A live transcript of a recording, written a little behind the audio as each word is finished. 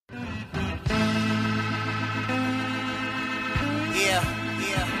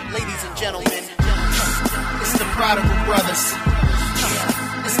gentlemen, it's the Prodigal Brothers.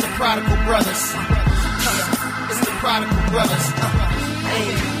 It's the Prodigal Brothers. It's the Prodigal Brothers.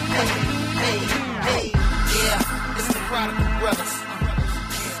 Hey, yeah, it's the Prodigal Brothers.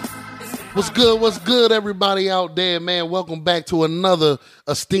 What's good, everybody out there, man? Welcome back to another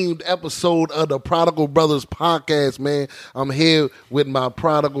esteemed episode of the Prodigal Brothers podcast, man. I'm here with my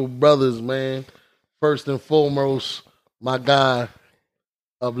Prodigal Brothers, man. First and foremost, my guy,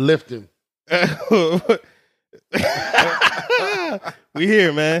 Uplifting. We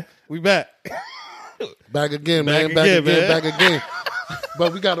here, man. We back. Back again, man. Back again.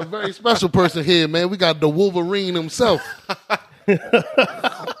 But we got a very special person here, man. We got the Wolverine himself.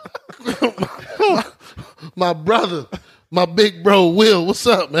 My brother, my big bro, Will. What's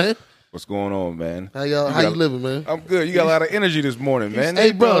up, man? What's going on, man? How you living, man? I'm good. You got a lot of energy this morning, man.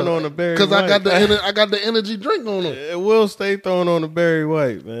 Hey, bro, on the Barry because I White. got the energy drink on him. It will stay throwing on the Barry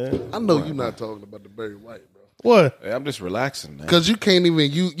White, man. I know you're not talking about the Barry White, bro. What? Hey, I'm just relaxing, man. Because you can't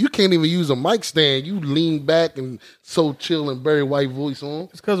even use a mic stand. You lean back and so chill and Barry White voice on.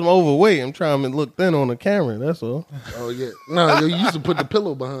 It's because I'm overweight. I'm trying to look thin on the camera. That's all. Oh yeah, no, you used to put the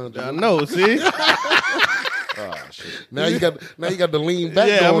pillow behind you. I know. See? Oh, shit. Now you got the lean back.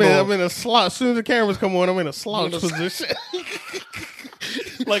 Yeah, going on. I'm in a slouch. As soon as the cameras come on, I'm in a slouch position.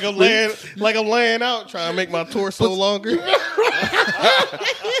 like I'm laying out, trying to make my torso longer.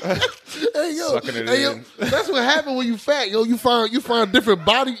 Sucking it in. That's what happened when you fat, yo. You find different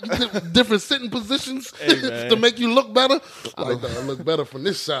different sitting positions to make you look better. Like, I look better from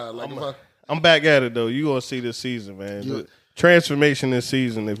this side. Like I'm back at it though. You gonna see this season, man. The transformation this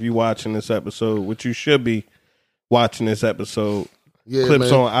season. If you watching this episode, which you should be watching this episode. Yeah,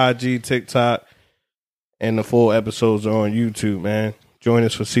 clips man. on IG, TikTok, and the full episodes are on YouTube, man. Join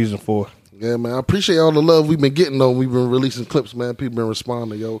us for season 4. Yeah, man. I appreciate all the love we've been getting, though. We've been releasing clips, man. People been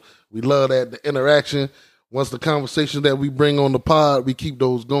responding, yo. We love that, the interaction. Once the conversations that we bring on the pod, we keep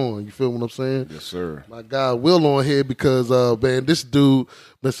those going. You feel what I'm saying? Yes, sir. My guy Will on here because, man, this dude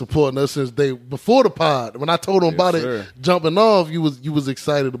been supporting us since before the pod. When I told him about sir. it jumping off, you was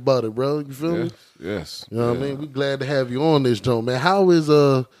excited about it, bro. You feel me? Yes. You know what I mean? We glad to have you on this, Joe, man. How is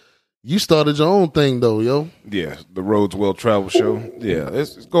you started your own thing though, yo? Yeah, the Roads Well Travel Show. Yeah,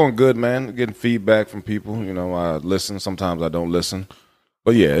 it's going good, man. Getting feedback from people. You know, I listen. Sometimes I don't listen.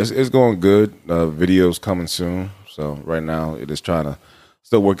 But yeah, it's going good. Videos coming soon. So right now, it is trying to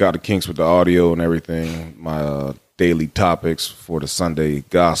still work out the kinks with the audio and everything. My daily topics for the Sunday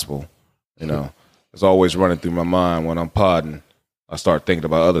gospel. You know, it's always running through my mind when I'm podding. I start thinking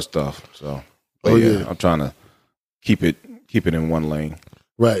about other stuff. So, but I'm trying to keep it in one lane.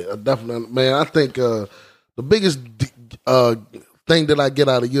 Right, definitely, man. I think the biggest thing that I get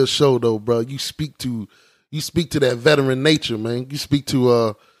out of your show, though, bro, you speak to that veteran nature, man. You speak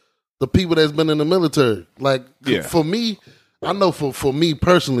to the people that's been in the military. Like, for me, I know for me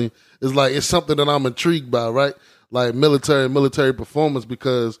personally, it's something that I'm intrigued by, right? Like military performance,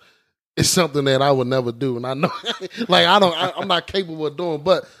 because it's something that I would never do, and I know, like, I'm not capable of doing,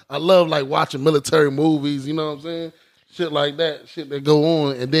 but I love like watching military movies. You know what I'm saying? Shit like that, shit that go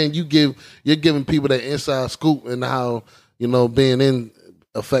on, and then you're giving people that inside scoop and how, you know, being in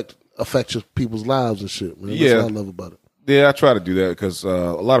affects people's lives and shit, man. That's what I love about it. Yeah, I try to do that because a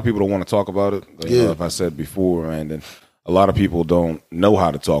lot of people don't want to talk about it. Like I said before, and then a lot of people don't know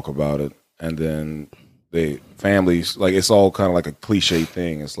how to talk about it, and then families, like, it's all kind of like a cliche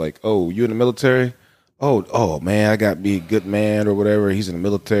thing. It's like, oh, you in the military? Oh man, I got to be a good man or whatever. He's in the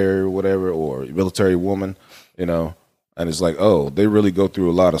military or whatever, or a military woman, you know. And it's like, oh, they really go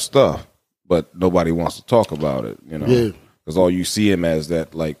through a lot of stuff, but nobody wants to talk about it, you know? Yeah. Because all you see him as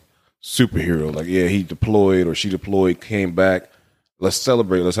that, like, superhero. Like, yeah, he deployed or she deployed, came back. Let's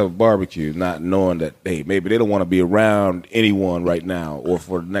celebrate. Let's have a barbecue. Not knowing that, hey, maybe they don't want to be around anyone right now or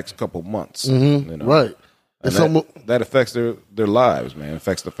for the next couple months. Mm-hmm. You know? Right. And that affects their lives, man. It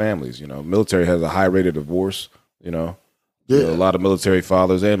affects the families, you know. Military has a high rate of divorce, you know. Yeah. You know, a lot of military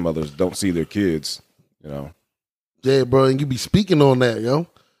fathers and mothers don't see their kids, you know. Yeah, bro, and you be speaking on that, yo.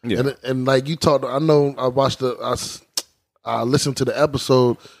 Yeah. And like you talked, I know I watched I listened to the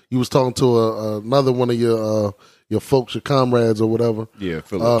episode. You was talking to another one of your folks, your comrades or whatever. Yeah,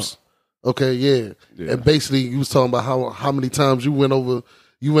 Phillips. Okay, yeah. And basically you was talking about how many times you went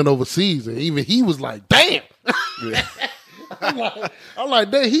overseas, and even he was like, damn. Yeah. I'm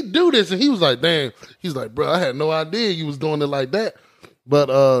like, damn, he do this, and he was like, damn. He's like, bro, I had no idea you was doing it like that.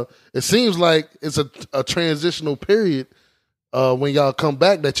 But it seems like it's a transitional period when y'all come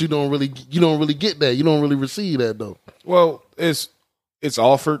back that you don't really get that. You don't really receive that though. Well, it's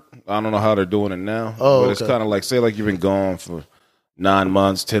offered. I don't know how they're doing it now. Oh, but it's kind of like, say like you've been gone for 9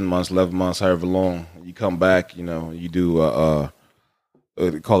 months, 10 months, 11 months, however long. You come back, you do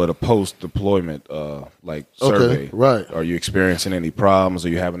they call it a post-deployment survey. Right. Are you experiencing any problems? Are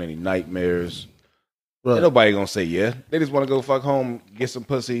you having any nightmares? Right. Ain't nobody gonna say yeah. They just want to go fuck home, get some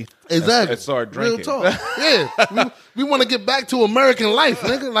pussy, exactly, and start drinking. Real talk. Yeah, we want to get back to American life,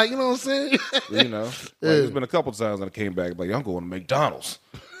 nigga. Like, you know what I'm saying? There's been a couple times that I came back like, I'm going to McDonald's,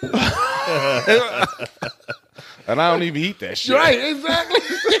 and I don't even eat that shit. Right, exactly.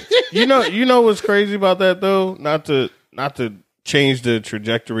 You know what's crazy about that though? Not to change the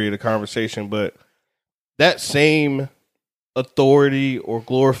trajectory of the conversation, but that same authority or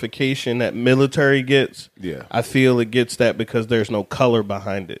glorification that military gets, I feel it gets that because there's no color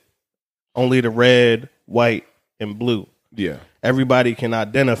behind it. Only the red, white, and blue. Yeah. Everybody can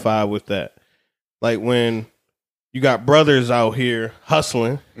identify with that. Like when you got brothers out here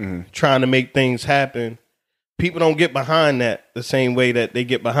hustling, trying to make things happen, people don't get behind that the same way that they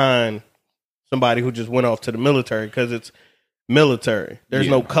get behind somebody who just went off to the military because it's military. There's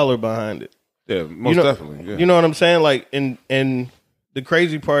no color behind it. Yeah, most definitely. Yeah. You know what I'm saying? Like, and the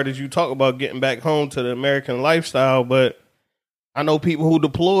crazy part is you talk about getting back home to the American lifestyle, but I know people who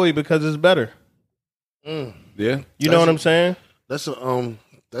deploy because it's better. Yeah, you know what I'm saying? That's a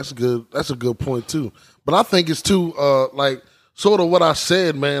good point too. But I think it's too like sort of what I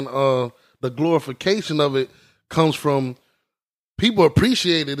said, man. The glorification of it comes from people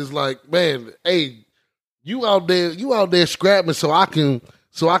appreciate it. It's like, man, hey, you out there scrapping so I can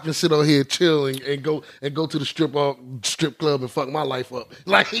sit on here, chill, and go to the strip club and fuck my life up.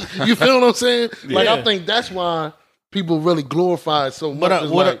 Like, you feel what I'm saying? Like, I think that's why people really glorify it so much.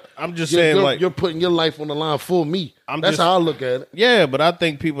 But I'm just saying, you're putting your life on the line for me. That's how I look at it. Yeah, but I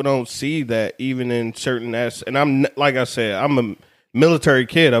think people don't see that even in certain aspects. And I'm like I said, I'm a military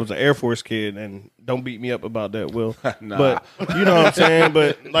kid. I was an Air Force kid, and don't beat me up about that, Will. Nah. But you know what I'm saying?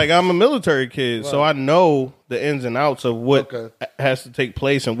 But like, I'm a military kid, so I know the ins and outs of what has to take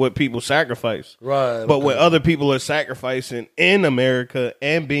place and what people sacrifice. Right. But what other people are sacrificing in America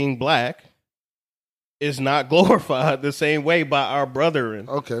and being black is not glorified the same way by our brethren.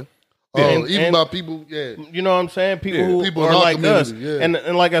 Okay. And by people, you know what I'm saying? People who people are like us. Yeah.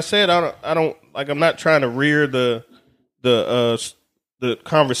 And like I said, I don't like, I'm not trying to rear the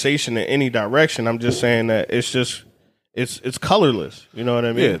conversation in any direction. I'm just saying that it's colorless. You know what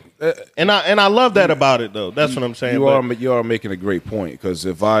I mean? Yeah. And I love that about it though. That's what I'm saying. You are making a great point, because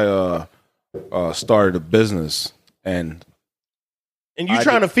if I started a business and you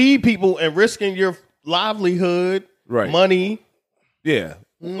trying to feed people and risking your livelihood, money,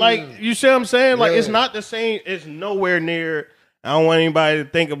 like, you see what I'm saying? Like, it's not the same. It's nowhere near. I don't want anybody to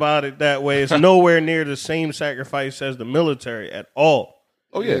think about it that way. It's nowhere near the same sacrifice as the military at all.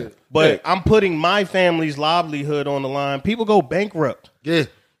 Oh, yeah. But I'm putting my family's livelihood on the line. People go bankrupt. Yeah.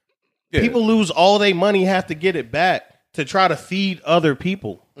 People lose all their money, have to get it back to try to feed other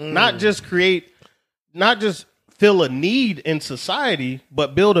people. Not just fill a need in society,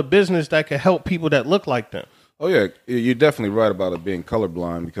 but build a business that can help people that look like them. Oh, yeah. You're definitely right about it being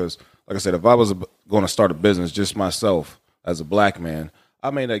colorblind, because, like I said, if I was going to start a business just myself as a black man, I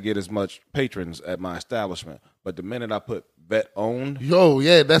may not get as much patrons at my establishment. But the minute I put vet owned,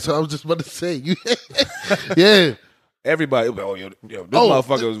 that's what I was just about to say. Yeah, everybody, this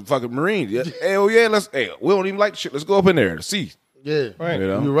motherfucker was fucking Marine. Yeah, we don't even like shit. Let's go up in there to see. Yeah, right. You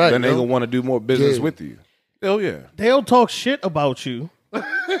know? You're right. Then they gonna want to do more business with you. Hell yeah, they'll talk shit about you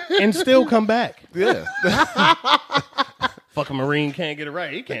and still come back. Yeah. Fucking Marine can't get it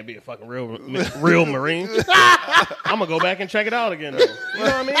right. He can't be a fucking real Marine. I'm gonna go back and check it out again, though. You know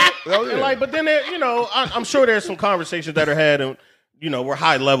what I mean? Oh, yeah. And like, but then I'm sure there's some conversations that are had, and we're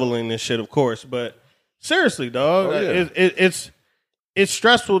high leveling this shit, of course. But seriously, dog, it's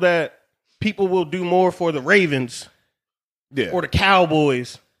stressful that people will do more for the Ravens, or the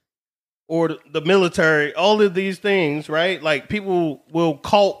Cowboys, or the military. All of these things, right? Like, people will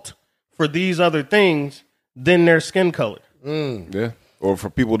cult for these other things than their skin color. Yeah, or for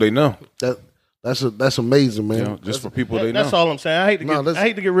people they know. That's amazing, man. Just for people they know. That's all I'm saying. I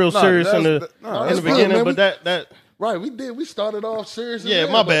hate to get real serious in the beginning, but that right. We started off serious. Yeah,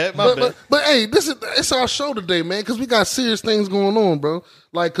 my bad. But hey, it's our show today, man, because we got serious things going on, bro.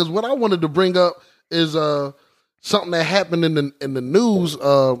 Like, because what I wanted to bring up is something that happened in the news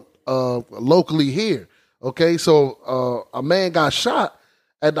locally here. Okay, so a man got shot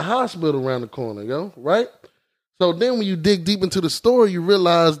at the hospital around the corner, right? So then when you dig deep into the story, you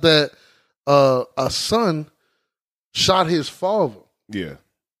realize that a son shot his father. Yeah.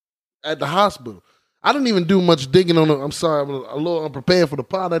 At the hospital. I didn't even do much digging on it. I'm sorry, I'm a little unprepared for the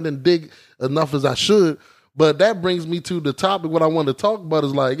pod. I didn't dig enough as I should. But that brings me to the topic. What I want to talk about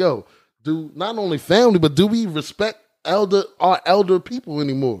is like, yo, do not only family, but do we respect our elder people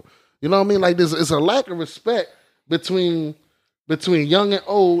anymore? You know what I mean? Like it's a lack of respect between young and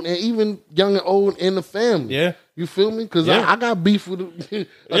old, and even young and old in the family. Yeah. You feel me? Because I got beef with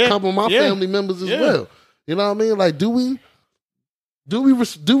a couple of my family members as well. You know what I mean? Like, do we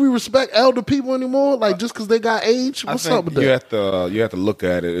respect elder people anymore? Like, just because they got age? What's up with that? You have to look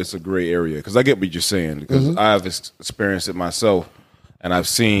at it. It's a gray area because I get what you're saying because I've experienced it myself, and I've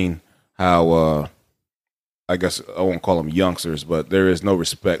seen how I guess I won't call them youngsters, but there is no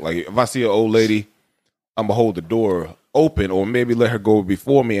respect. Like if I see an old lady, I'm gonna hold the door open, or maybe let her go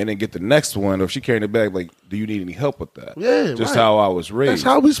before me, and then get the next one. Or if she carrying the bag, like, do you need any help with that? Yeah, just how I was raised. That's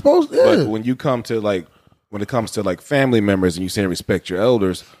how we supposed to. Yeah. But when it comes to like family members and you saying respect your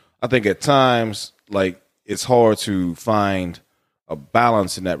elders, I think at times like it's hard to find a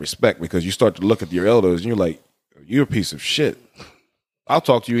balance in that respect because you start to look at your elders and you're like, you're a piece of shit. I'll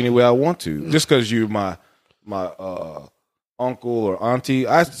talk to you any way I want to, just because you're my uncle or auntie.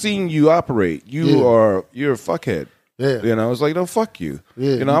 I've seen you operate. You're a fuckhead. Yeah. You know, it's like, no, fuck you.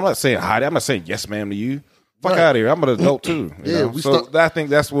 Yeah. You know, I'm not saying hi. I'm not saying yes, ma'am to you. Fuck out of here. I'm an adult too. You know? So I think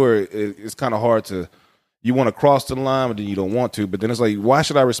that's where it's kind of hard to. You want to cross the line, but then you don't want to. But then it's like, why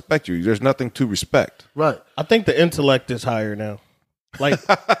should I respect you? There's nothing to respect. Right. I think the intellect is higher now. Like,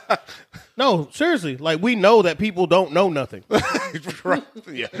 no, seriously. Like, we know that people don't know nothing. Right.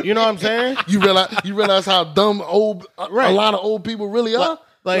 Yeah. You know what I'm saying? You realize how dumb a lot of old people really are?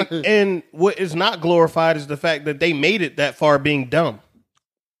 Like, and what is not glorified is the fact that they made it that far being dumb.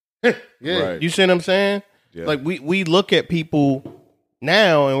 Yeah. Right. You see what I'm saying? Yeah. Like, we look at people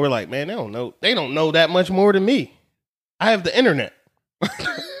now and we're like, man, they don't know that much more than me. I have the internet.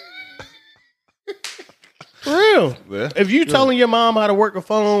 For real. Yeah. If you telling your mom how to work a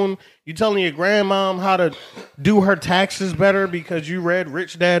phone, you telling your grandmom how to do her taxes better because you read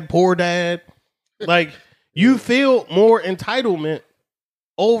Rich Dad, Poor Dad, like you feel more entitlement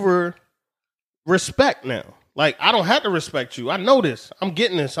over respect now. Like, I don't have to respect you. I know this. I'm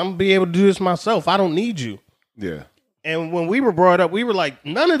getting this. I'm gonna be able to do this myself. I don't need you. Yeah. And when we were brought up, we were like,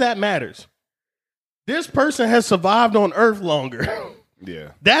 none of that matters. This person has survived on Earth longer.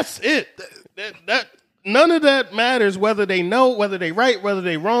 Yeah. That's it. That none of that matters, whether they know, whether they right, whether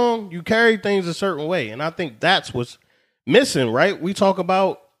they wrong. You carry things a certain way. And I think that's what's missing, right? We talk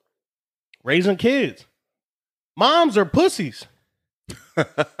about raising kids. Moms are pussies.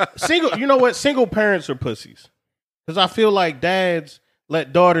 You know what? Single parents are pussies. Because I feel like dads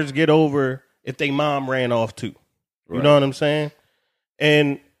let daughters get over if they mom ran off too. You know what I'm saying?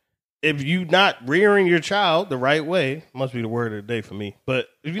 And if you're not rearing your child the right way, must be the word of the day for me. But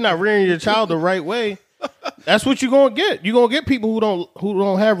if you're not rearing your child the right way, that's what you're gonna get. You're gonna get people who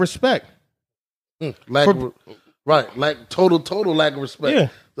don't have respect. Like total lack of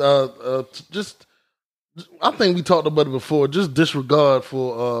respect. Yeah. Just I think we talked about it before. Just disregard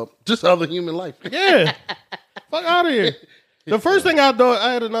for just other human life. Yeah. Fuck out of here. The first thing I thought,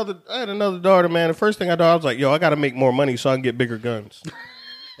 I had another daughter, man. The first thing I thought, I was like, yo, I got to make more money so I can get bigger guns.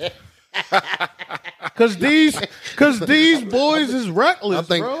 Cause these boys is reckless,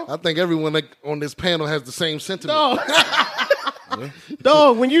 bro. I think everyone on this panel has the same sentiment.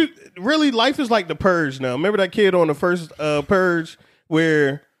 Dog, when you really, life is like the Purge now. Remember that kid on the first Purge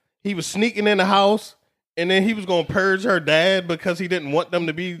where he was sneaking in the house and then he was gonna purge her dad because he didn't want them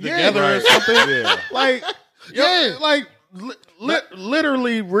to be together or something. Yeah. Like,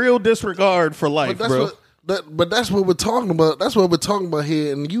 literally real disregard for life, bro. But that's what we're talking about. That's what we're talking about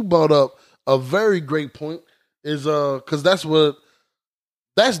here. And you brought up a very great point. Is because that's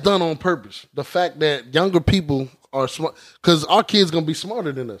done on purpose. The fact that younger people are smart, because our kids gonna be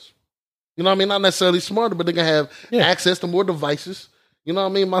smarter than us. You know what I mean? Not necessarily smarter, but they're gonna have access to more devices. You know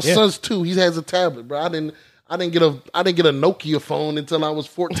what I mean? My son's 2. He has a tablet, bro. I didn't get a Nokia phone until I was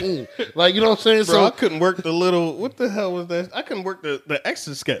 14. Like, you know what I'm saying? Bro, so I couldn't work the little, what the hell was that? I couldn't work the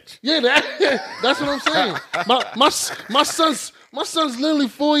extra sketch. Yeah, that's what I'm saying. My son's literally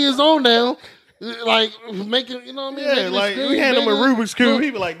 4 years old now. Like, making, you know what I mean? Yeah, like we hand him a Rubik's Cube.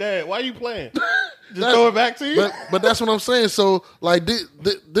 He be like, Dad, why you playing? Just throw it back to you. But that's what I'm saying. So like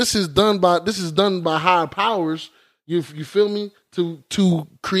this is done by higher powers. You feel me? To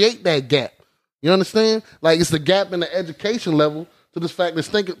create that gap. You understand? Like, it's the gap in the education level to this fact that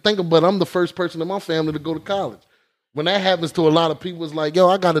think about it, I'm the first person in my family to go to college. When that happens to a lot of people, it's like, yo,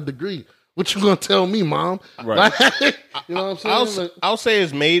 I got a degree. What you gonna tell me, Mom? Right. You know what I'm saying? I'll say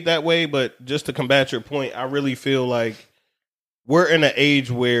it's made that way, but just to combat your point, I really feel like we're in an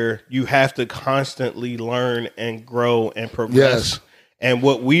age where you have to constantly learn and grow and progress. Yes. And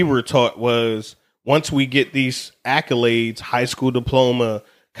what we were taught was once we get these accolades, high school diploma,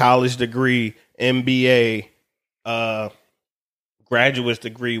 college degree, MBA, graduate's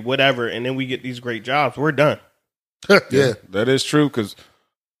degree, whatever, and then we get these great jobs, we're done. Yeah, that is true because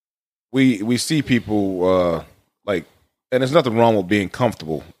we see people like, and there's nothing wrong with being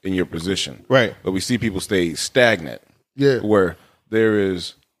comfortable in your position, right? But we see people stay stagnant, where there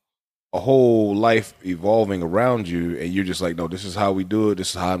is a whole life evolving around you, and you're just like, no, this is how we do it.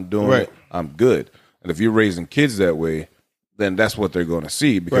 This is how I'm doing it. I'm good. And if you're raising kids that way, then that's what they're going to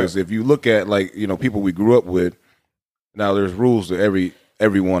see. Because if you look at people we grew up with, now there's rules to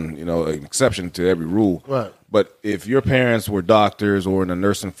everyone, an exception to every rule. Right. But if your parents were doctors or in the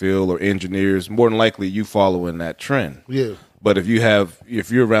nursing field or engineers, more than likely you follow in that trend. Yeah. But if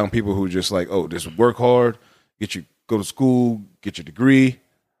you're around people who just like, oh, just work hard, go to school, get your degree,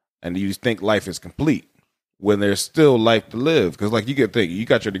 and you just think life is complete when there's still life to live. Because like you can think, you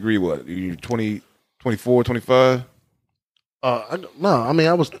got your degree, what, you 20, 24, 25? I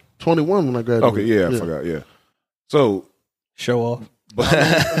was 21 when I graduated. Okay, yeah, I forgot, yeah. So show off. But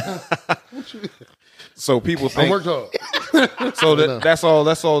so people think I worked hard. So that's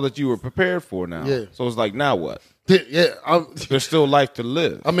all that you were prepared for now. Yeah. So it's like, now what? Yeah, there's still life to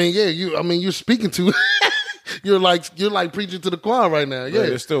live. You're speaking to you're like preaching to the choir right now. Yeah,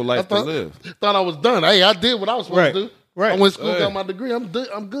 there's still life to live. Thought I was done. Hey, I did what I was supposed to do. Right. I went to school, got my degree. I'm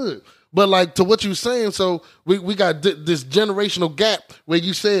good. But like to what you're saying, so we got this generational gap where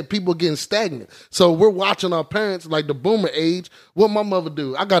you said people getting stagnant. So we're watching our parents, like the boomer age. What my mother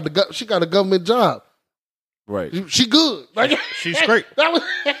do? She got a government job. Right. She good. Like she's great.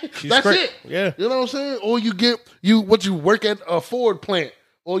 That's great. it. Yeah. You know what I'm saying? Or you work at a Ford plant,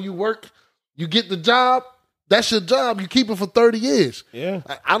 or you get the job. That's your job. You keep it for 30 years. Yeah.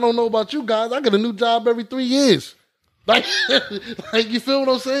 I don't know about you guys. I get a new job every 3 years. Like you feel what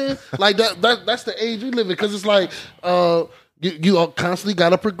I'm saying? Like that's the age we live in, because it's like you constantly got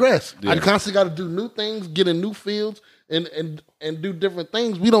to progress. Yeah. I constantly got to do new things, get in new fields, and do different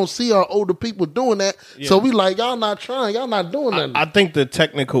things. We don't see our older people doing that, so we like, y'all not trying, y'all not doing nothing. I think the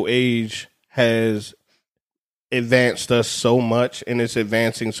technical age has advanced us so much, and it's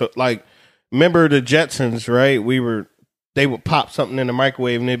advancing. So, like, remember the Jetsons, right? They would pop something in the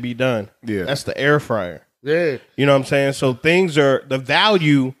microwave and it'd be done. Yeah, that's the air fryer. Yeah, you know what I'm saying. So the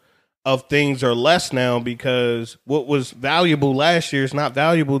value of things are less now because what was valuable last year is not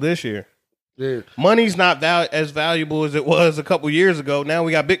valuable this year. Yeah, money's not as valuable as it was a couple years ago. Now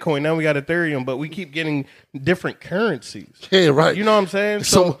we got Bitcoin, now we got Ethereum, but we keep getting different currencies. Yeah, right. You know what I'm saying?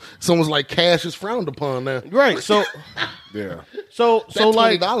 So someone's like, cash is frowned upon now. Right. So yeah. So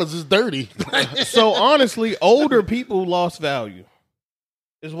like $20 is dirty. So honestly, older people lost value.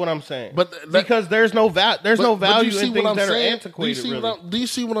 Is what I'm saying. But because there's no value in things that are antiquated. Do you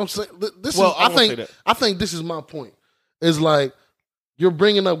see what I'm saying? I think this is my point. Is like you're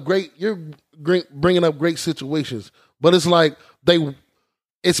bringing up great situations, but it's like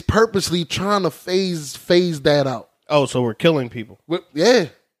it's purposely trying to phase that out. Oh, so we're killing people. Yeah.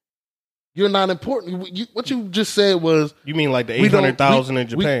 You're not important. What you just said was, you mean like the 800,000 in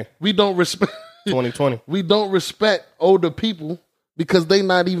Japan? We don't respect 2020. We don't respect older people because they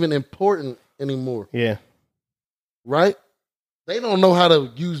not even important anymore. Yeah. Right? They don't know how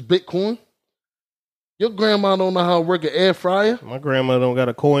to use Bitcoin. Your grandma don't know how to work an air fryer. My grandma don't got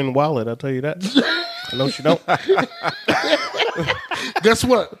a coin wallet, I'll tell you that. I know she don't. Guess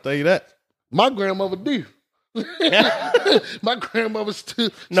what? I'll tell you that. My grandmother do. My grandmother's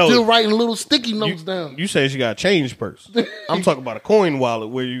still writing little sticky notes down. You say she got a change purse. I'm talking about a coin wallet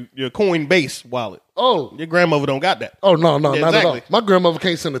where your coin base wallet. Oh, your grandmother don't got that. Oh no, not at all. My grandmother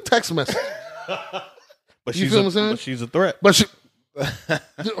can't send a text message. But she's a threat. But she,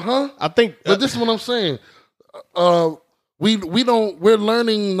 huh? I think. But this is what I'm saying. We're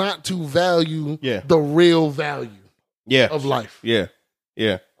learning not to value the real value of life. Yeah.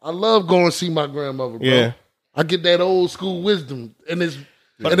 Yeah. I love going to see my grandmother, bro. Yeah. I get that old school wisdom, and it's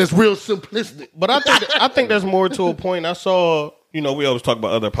real simplistic. But I think there's more to a point. I saw, we always talk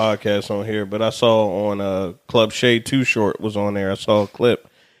about other podcasts on here, but I saw on Club Shade Too Short was on there. I saw a clip,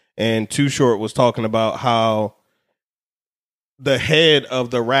 and Too Short was talking about how the head of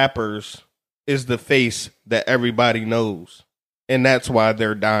the rappers is the face that everybody knows, and that's why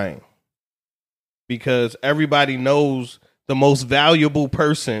they're dying, because everybody knows the most valuable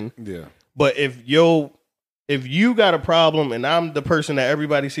person. Yeah. But if you got a problem and I'm the person that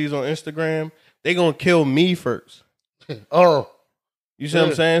everybody sees on Instagram, they gonna kill me first. Oh. You see what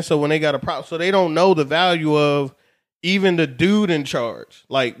I'm saying? So when they got a problem, so they don't know the value of even the dude in charge.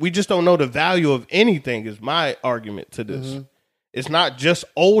 Like, we just don't know the value of anything is my argument to this. Mm-hmm. It's not just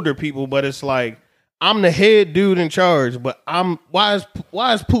older people, but it's like I'm the head dude in charge, but why is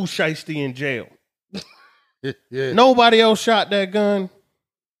Pooh Shiesty in jail? Yeah. Nobody else shot that gun.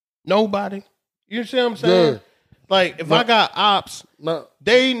 Nobody. You see what I'm saying? Yeah. Like if I got ops,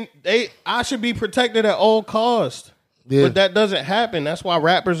 I should be protected at all costs. Yeah. But that doesn't happen. That's why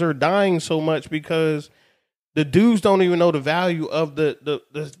rappers are dying so much, because the dudes don't even know the value of the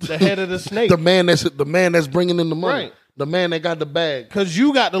head of the snake. the man that's bringing in the money. Right. The man that got the bag. Because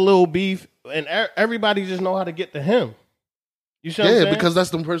you got the little beef, and everybody just know how to get to him. You see what I'm saying? Because that's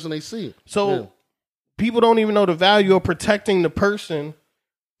the person they see. So people don't even know the value of protecting the person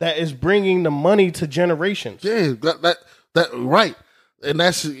that is bringing the money to generations. Yeah, that right. And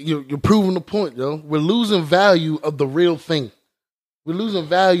that's you're proving the point, yo. We're losing value of the real thing. We're losing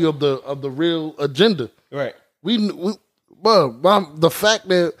value of the real agenda. Right. The fact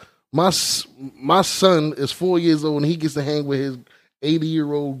that my son is 4 years old and he gets to hang with his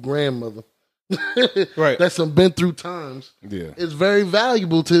 80-year-old grandmother. Right. That's been through times. Yeah. It's very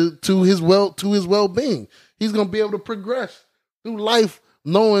valuable to his well-being. He's gonna be able to progress through life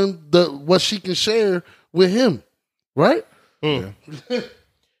knowing what she can share with him. Right? Mm. Yeah.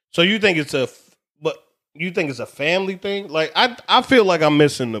 So you think it's a family thing? Like I feel like I'm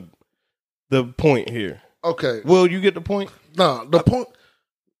missing the point here. Okay. Will you get the point? No, the point.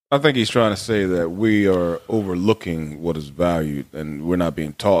 I think he's trying to say that we are overlooking what is valued and we're not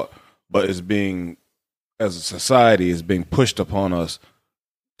being taught, but it's being, as a society, is being pushed upon us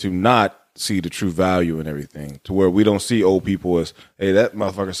to not see the true value in everything, to where we don't see old people as, hey, that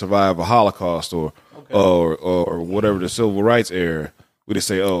motherfucker survived a Holocaust or whatever, the civil rights era. We just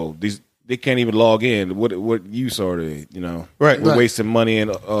say, oh, they can't even log in. What use are they? Right. We're wasting money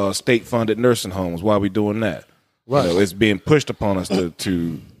in state funded nursing homes. Why are we doing that? Right. It's being pushed upon us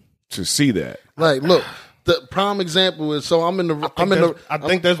to see that. Right. Look, the prime example is I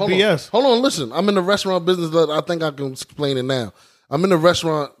think that's BS. Hold on, listen. I'm in the restaurant business. I think I can explain it now. I'm in the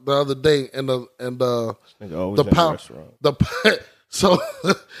restaurant the other day, so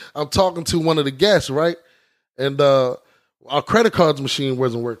I'm talking to one of the guests, right? And our credit cards machine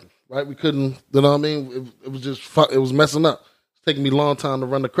wasn't working, right? We couldn't, you know what I mean? It was just, it was messing up. It's taking me a long time to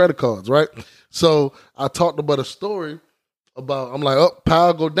run the credit cards, right? So I talked about a story about, I'm like,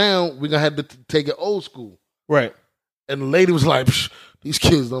 power go down, we're going to have to take it old school. Right. And the lady was like, these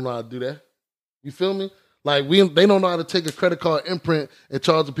kids don't know how to do that. You feel me? Like, they don't know how to take a credit card imprint and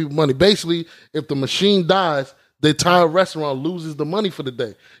charge the people money. Basically, if the machine dies, the entire restaurant loses the money for the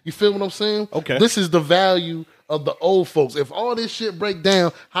day. You feel what I'm saying? Okay. This is the value of the old folks. If all this shit break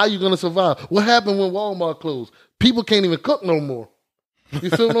down, how you going to survive? What happened when Walmart closed? People can't even cook no more. You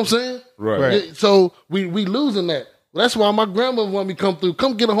feel what I'm saying? Right. Yeah, so we losing that. That's why my grandmother want me to come through.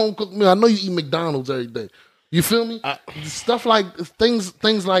 Come get a home cooked meal. I know you eat McDonald's every day. You feel me? Stuff like things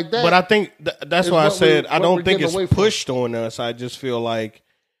like that. But I think that's why I said I don't think it's pushed on us. I just feel like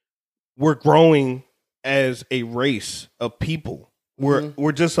we're growing as a race of people.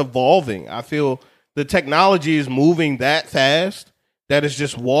 We're just evolving. I feel the technology is moving that fast that it's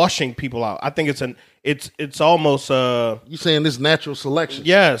just washing people out. I think it's almost you saying this natural selection?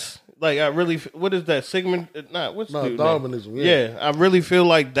 Yes. Like I really, what is that? Sigmund? Darwinism. Yeah, I really feel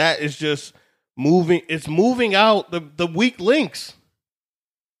like that is just moving. It's moving out the weak links,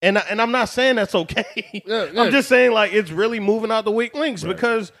 and I'm not saying that's okay. Yeah. I'm just saying like it's really moving out the weak links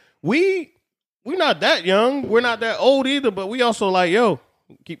because we're not that young, we're not that old either, but we also like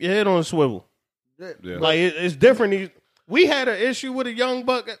keep your head on a swivel. Yeah. Like it's different. We had an issue with a young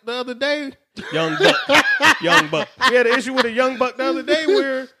buck the other day. Young buck. We had an issue with a young buck the other day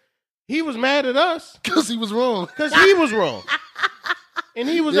where he was mad at us because he was wrong. And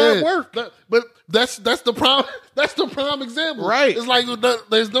he was at work. But that's the problem. That's the prime example. Right. It's like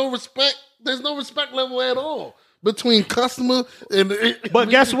there's no respect. There's no respect level at all between customer and. But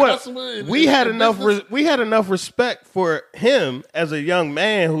guess what? We had enough respect for him as a young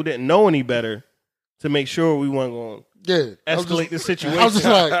man who didn't know any better to make sure we weren't going. Yeah, escalate the situation. I was just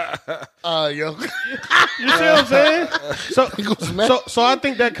like, yo. You see what I'm saying? So I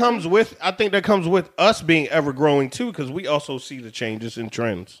think that comes with us being ever growing too, because we also see the changes in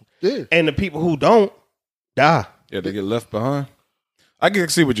trends. Yeah. And the people who don't die. Yeah, they get left behind. I can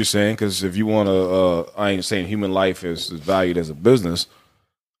see what you're saying, because if you want to, I ain't saying human life is valued as a business,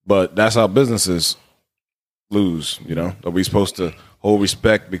 but that's how businesses lose. Are we supposed to hold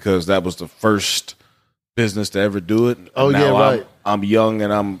respect because that was the first business to ever do it? Oh, now right. I'm young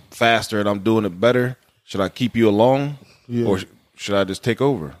and I'm faster and I'm doing it better. Should I keep you along, or should I just take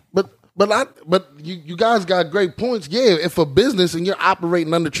over? But But you guys got great points. Yeah, if a business and you're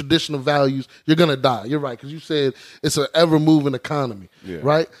operating under traditional values, you're gonna die. You're right, because you said it's an ever moving economy. Yeah.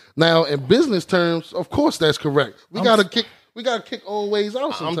 Right now, in business terms, of course that's correct. We gotta kick old ways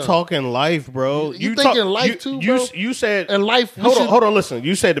out. Sometimes. I'm talking life, bro. You thinking life too, bro? You said and life. Hold on. Listen,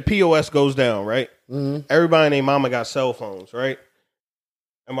 you said the POS goes down, right? Mm-hmm. Everybody and their mama got cell phones, right?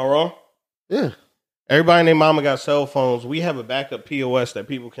 Am I wrong? Yeah. Everybody and their mama got cell phones. We have a backup POS that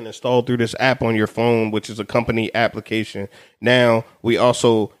people can install through this app on your phone, which is a company application. Now, we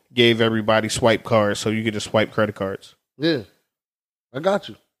also gave everybody swipe cards, so you can just swipe credit cards. Yeah. I got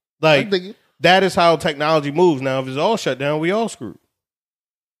you. Like, that is how technology moves. Now, if it's all shut down, we all screwed.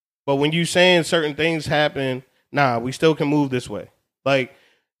 But when you saying certain things happen, we still can move this way. Like,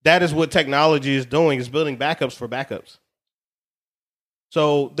 that is what technology is doing, is building backups for backups.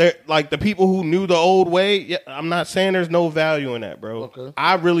 So they're like the people who knew the old way. Yeah, I'm not saying there's no value in that, bro. Okay.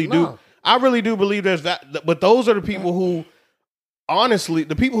 I really do. I really do believe there's that. But those are the people who, honestly,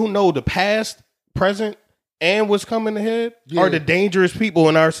 the people who know the past, present, and what's coming ahead are the dangerous people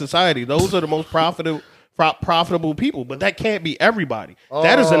in our society. Those are the most profitable people. But that can't be everybody.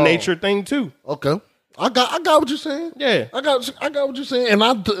 That is a nature thing too. Okay. I got what you're saying. Yeah. I got what you're saying, and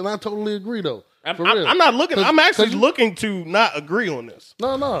I totally agree though. I'm not looking. I'm actually looking to not agree on this.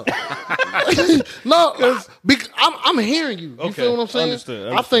 No, no. I'm hearing you. You feel what I'm saying?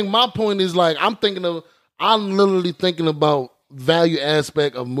 Understood. I think my point is like I'm literally thinking about value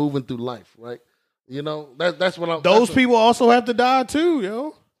aspect of moving through life, right? You know, that's what I'm. Those people also have to die too,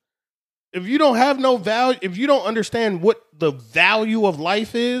 yo. If you don't have no value, if you don't understand what the value of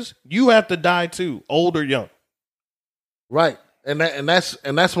life is, you have to die too, old or young. Right. And that's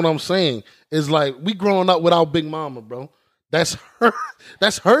what I'm saying. Is like we growing up without Big Mama, bro. That's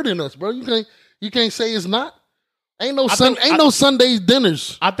hurting us, bro. You can't say it's not. Ain't no Sunday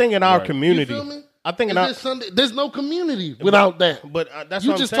dinners. I think in our community. You feel me? I think there's no community without that. But that's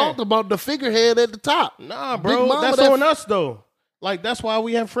you what just I'm saying. talked about the figurehead at the top. Nah, bro, that's on us though. Like that's why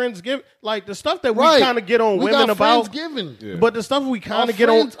we have Friendsgiving. Like the stuff that we kind of get on women about. Friendsgiving. But the stuff we kind of get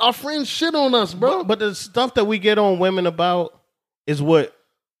on our friends shit on us, bro. But the stuff that we get on women about is what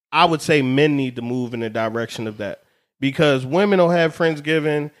I would say men need to move in the direction of that. Because women will have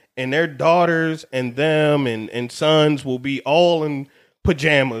Friendsgiving and their daughters and them and sons will be all in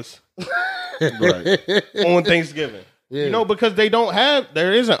pajamas on Thanksgiving. Yeah. You know, because they don't have,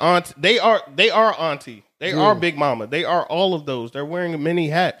 there is an aunt. They are auntie. They are Big Mama. They are all of those. They're wearing many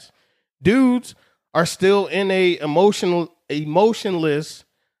hats. Dudes are still in a emotionless,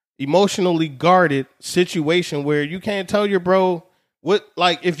 emotionally guarded situation where you can't tell your bro what,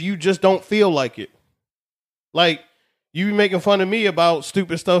 like, if you just don't feel like it. Like, you be making fun of me about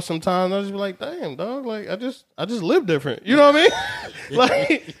stupid stuff sometimes. I just be like, damn, dog, like, I just live different. You know what I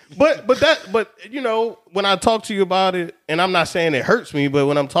mean? Like, but you know, when I talk to you about it, and I'm not saying it hurts me, but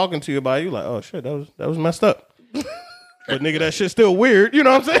when I'm talking to you about it, you're like, oh shit, that was messed up. But nigga, that shit's still weird. You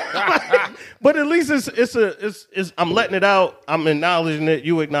know what I'm saying? Like, but at least it's I'm letting it out. I'm acknowledging it.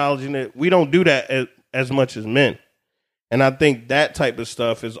 You acknowledging it. We don't do that as much as men. And I think that type of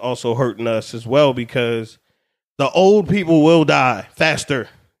stuff is also hurting us as well, because the old people will die faster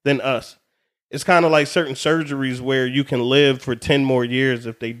than us. It's kind of like certain surgeries where you can live for 10 more years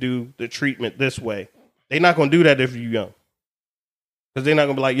if they do the treatment this way. They're not going to do that if you're young. Because they're not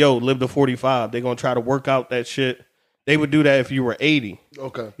going to be like, yo, live to 45. They're going to try to work out that shit. They would do that if you were 80.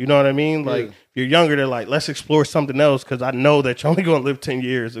 Okay. You know what I mean? Like, if you're younger, they're like, let's explore something else because I know that you're only going to live 10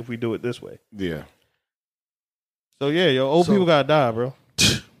 years if we do it this way. Yeah. So, yeah, old people got to die, bro.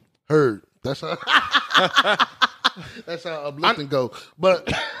 Heard. That's how... That's how uplifting go. But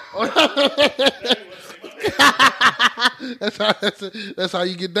that's how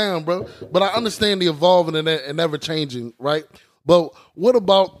you get down, bro. But I understand the evolving and ever changing, right? But what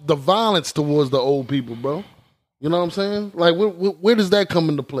about the violence towards the old people, bro? You know what I'm saying? Like, where does that come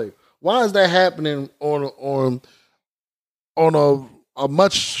into play? Why is that happening on a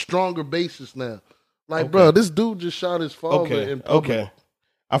much stronger basis now? Like, bro, this dude just shot his father in public. Okay,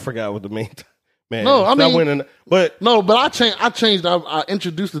 I forgot what the main. Man, no, I mean, but I changed. I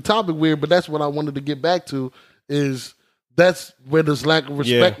introduced the topic weird, but that's what I wanted to get back to. Is that's where this lack of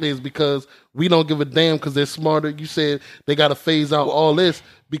respect is, because we don't give a damn because they're smarter. You said they got to phase out all this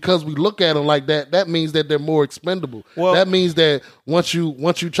because we look at them like that. That means that they're more expendable. Well, that means that once you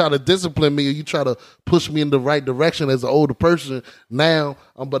try to discipline me or you try to push me in the right direction as an older person, now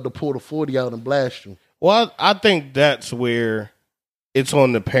I'm about to pull the 40 out and blast you. Well, I think that's where it's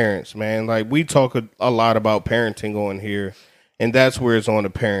on the parents, man. Like, we talk a lot about parenting on here, and that's where it's on the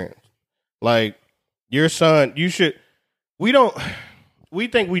parents. Like, your son, we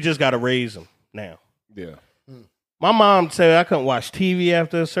think we just got to raise them now. Yeah. My mom said I couldn't watch TV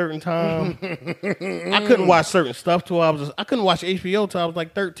after a certain time. I couldn't watch certain stuff till I couldn't watch HBO till I was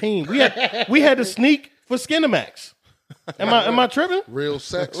like 13. We had to sneak for Skinamax. Am I tripping? Real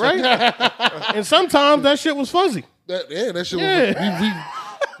sex, Right? And sometimes that shit was fuzzy. That shit was.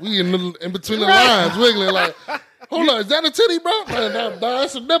 We in between the lines, wiggling like. Hold on, is that a titty, bro? No,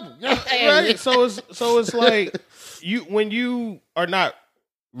 that's a nipple. Right? So it's like when you are not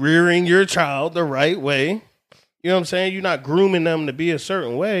rearing your child the right way. You know what I'm saying? You're not grooming them to be a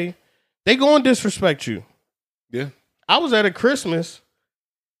certain way. They go and disrespect you. Yeah. I was at a Christmas,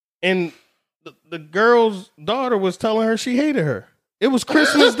 and the girl's daughter was telling her she hated her. It was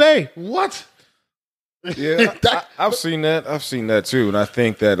Christmas Day. What? Yeah, I've seen that. I've seen that too, and I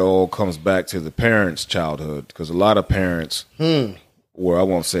think that all comes back to the parents' childhood because a lot of parents were, I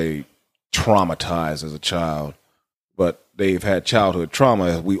won't say traumatized as a child, but they've had childhood trauma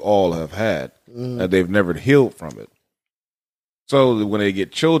as we all have had, and they've never healed from it. So when they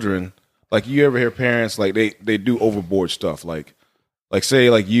get children, like you ever hear parents like they do overboard stuff, like say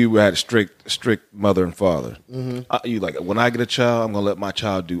like you had a strict mother and father. You like when I get a child, I'm gonna let my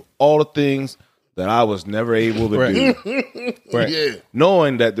child do all the things that I was never able to do. Right. Yeah.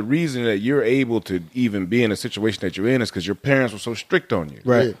 Knowing that the reason that you're able to even be in a situation that you're in is because your parents were so strict on you.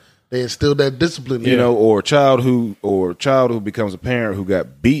 Right. Yeah. They instilled that discipline. You know, or a child who becomes a parent who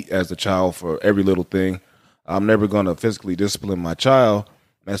got beat as a child for every little thing. I'm never going to physically discipline my child.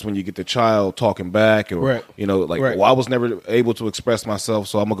 That's when you get the child talking back, or well, I was never able to express myself,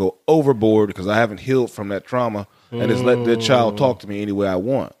 so I'm gonna go overboard because I haven't healed from that trauma, and just let the child talk to me any way I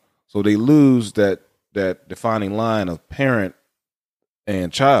want. So they lose that defining line of parent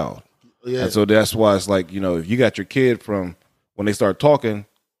and child. Yeah. And so that's why it's like, if you got your kid from when they start talking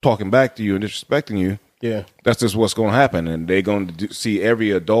back to you and disrespecting you, yeah, that's just what's going to happen. And they're going to see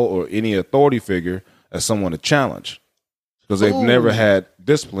every adult or any authority figure as someone to challenge because they've never had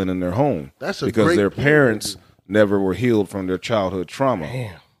discipline in their home. Because their parents never were healed from their childhood trauma.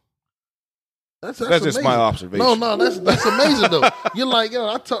 Damn. That's just my observation. No, that's amazing though. You're like, yo,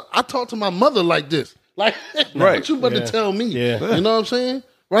 I talk to my mother like this. Like, right. What you about to tell me? Yeah. You know what I'm saying?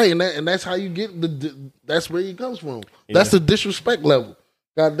 Right, and that's how you get that's where he comes from. Yeah. That's the disrespect level.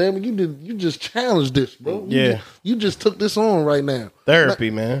 God damn it, you just challenged this, bro. You just took this on right now. Therapy,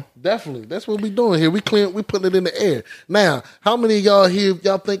 man. Definitely. That's what we doing here. We putting it in the air. Now, how many of y'all here,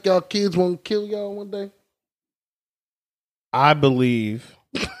 y'all think y'all kids won't kill y'all one day? I believe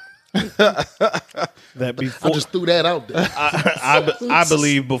that before I just threw that out there. I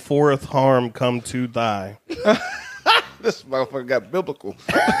believe beforeth harm come to thy. This motherfucker got biblical.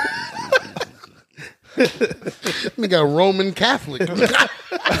 We got Roman Catholic.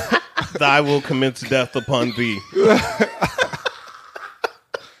 Thy will commence death upon thee.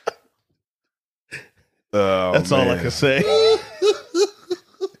 That's all I can say.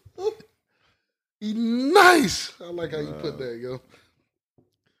 Nice. I like how you put that, yo.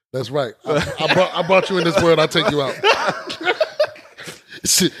 That's right. I brought you in this world. I'll take you out.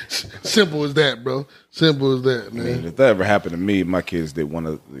 Simple as that, bro. Simple as that, man. If that ever happened to me, my kids did one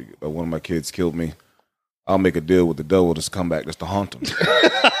of my kids killed me. I'll make a deal with the devil just come back just to haunt them.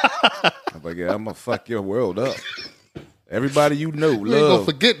 I'm like, yeah, I'm gonna fuck your world up. Everybody you know, you ain't gonna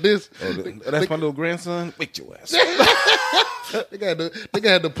forget this. That's my little grandson. Wake your ass. They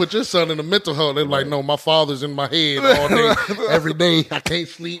got to put your son in a mental health. They're like, no, my father's in my head all day, every day. I can't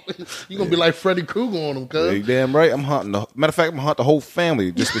sleep. You're going to be like Freddy Krueger on him, cuz. You damn right. I'm hunting. Matter of fact, I'm going to hunt the whole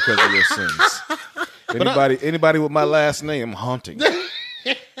family just because of your sins. Anybody with my last name, I'm hunting.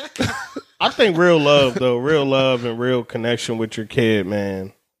 I think real love and real connection with your kid,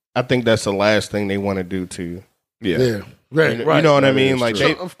 man. I think that's the last thing they want to do to you. Yeah. Right. You know what I mean? Like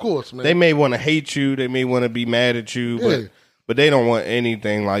of course, man. They may want to hate you. They may want to be mad at you, but they don't want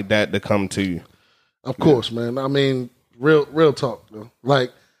anything like that to come to you. Of course, man. I mean, real talk, though.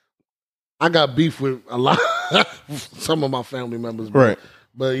 Like, I got beef with a lot, some of my family members, bro. Right?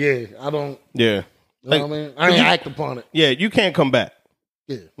 But yeah, I don't. Yeah, you know what I mean, I ain't act upon it. Yeah, you can't come back.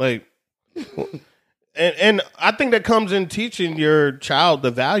 Yeah, like, and I think that comes in teaching your child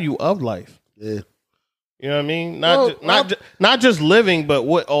the value of life. Yeah. You know what I mean? Not just living, but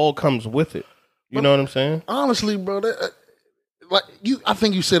what all comes with it. You know what I'm saying? Honestly, bro, I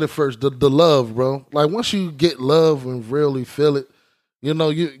think you said it first. The love, bro. Like once you get love and really feel it, you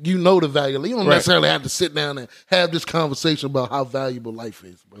know the value. You don't necessarily have to sit down and have this conversation about how valuable life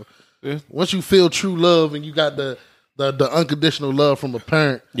is, bro. Yeah. Once you feel true love and you got the unconditional love from a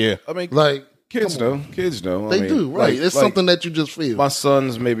parent. Yeah, I mean, like. Kids know. They do, right. It's something that you just feel. My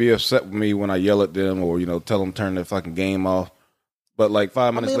sons may be upset with me when I yell at them or, tell them turn their fucking game off. But like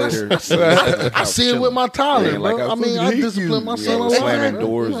 5 minutes later, I see it with my toddler, bro. like, I mean, I discipline my son a lot. slamming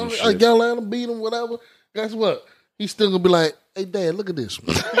doors and I shit. yell at him, beat him, whatever. Guess what? He's still gonna be like, "Hey, Dad, look at this."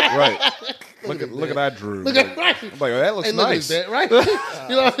 Right. Look at that Drew. Look at right. I'm like, oh, that looks Hey, look nice. at that, right?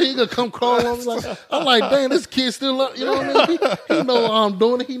 You know, he gonna come crawling on. I'm like, damn, this kid still up. You know what I mean? He know I'm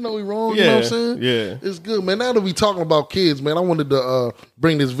doing it. He know he wrong. You know what I'm saying? Yeah. It's good, man. Now that we talking about kids, man, I wanted to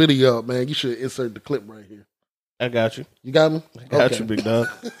bring this video up, man. You should insert the clip right here. I got you. You got me? I got you, big dog.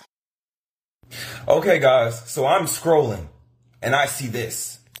 Okay, guys, so I'm scrolling and I see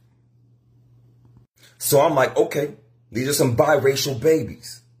this. So I'm like, okay, these are some biracial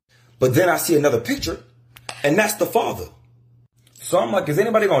babies. But then I see another picture and that's the father. So I'm like, is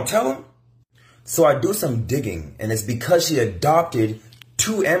anybody gonna tell him? So I do some digging and it's because she adopted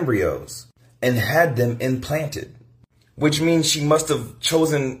 2 embryos and had them implanted, which means she must have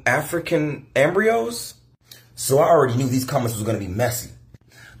chosen African embryos. So I already knew these comments was gonna be messy.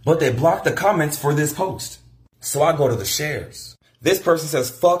 But they blocked the comments for this post. So I go to the shares. This person says,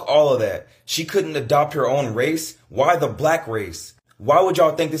 fuck all of that. She couldn't adopt her own race. Why the black race? Why would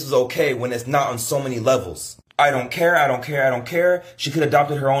y'all think this was okay when it's not on so many levels? I don't care, I don't care, I don't care. She could have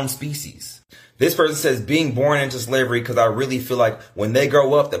adopted her own species. This person says, being born into slavery because I really feel like when they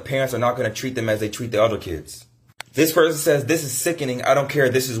grow up, the parents are not going to treat them as they treat the other kids. This person says, this is sickening. I don't care.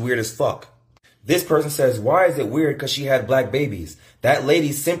 This is weird as fuck. This person says, why is it weird because she had black babies? That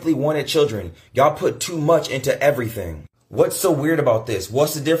lady simply wanted children. Y'all put too much into everything. What's so weird about this?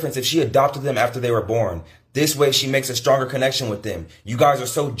 What's the difference if she adopted them after they were born? This way she makes a stronger connection with them. You guys are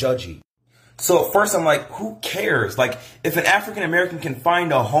so judgy. So at first I'm like, who cares? Like, if an African American can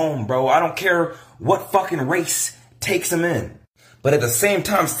find a home, bro, I don't care what fucking race takes him in. But at the same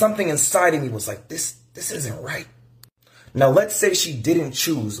time, something inside of me was like, this isn't right. Now, let's say she didn't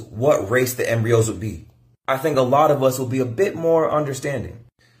choose what race the embryos would be. I think a lot of us will be a bit more understanding.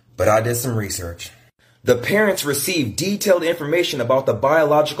 But I did some research. The parents receive detailed information about the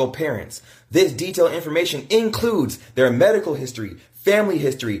biological parents. This detailed information includes their medical history, family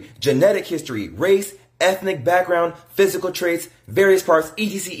history, genetic history, race, ethnic background, physical traits, various parts,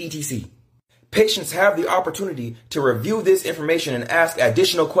 etc., etc. Patients have the opportunity to review this information and ask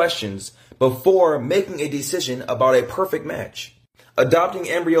additional questions before making a decision about a perfect match. Adopting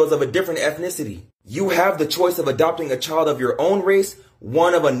embryos of a different ethnicity. You have the choice of adopting a child of your own race,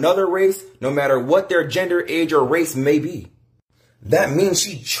 one of another race, no matter what their gender, age, or race may be. That means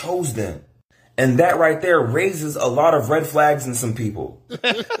she chose them. And that right there raises a lot of red flags in some people.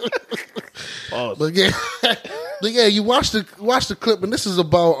 But yeah, you watch the clip, and this is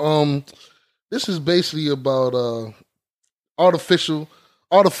about this is basically about artificial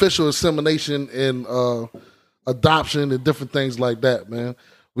insemination and adoption and different things like that, man.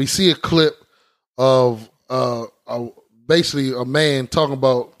 We see a clip of basically a man talking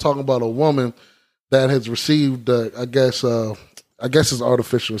about a woman that has received, I guess it's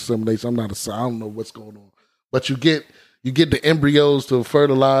artificial insemination. I don't know what's going on, but you get the embryos to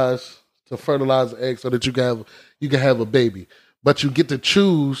fertilize the egg so that you can have a baby, but you get to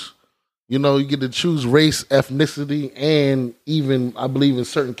choose. You know, you get to choose race, ethnicity, and even, I believe in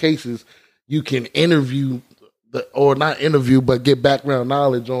certain cases, you can but get background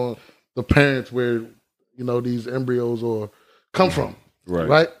knowledge on the parents where, you know, these embryos come from.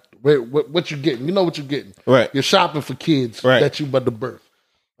 Right? What you're getting. You know what you're getting. Right. You're shopping for kids that you but the birth.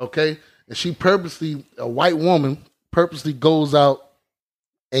 Okay? And she purposely, a white woman, purposely goes out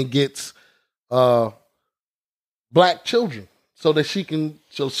and gets black children. So she can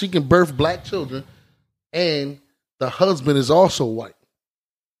birth black children, and the husband is also white.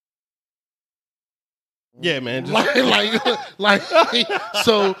 Yeah, man.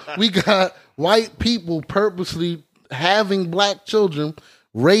 So we got white people purposely having black children,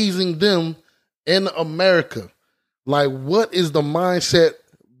 raising them in America. Like, what is the mindset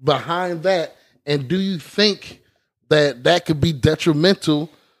behind that? And do you think that could be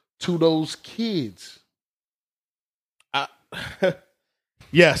detrimental to those kids?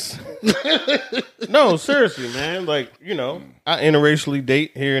 Yes. No, seriously, man. Like, you know, I interracially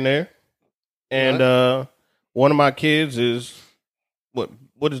date here and there. And one of my kids is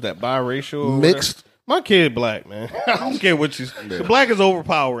what is that, biracial or mixed? Whatever? My kid black, man. I don't care what she's black is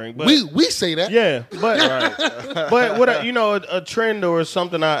overpowering. But we say that. Yeah. But but what a trend or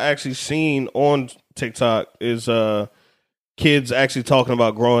something I actually seen on TikTok is kids actually talking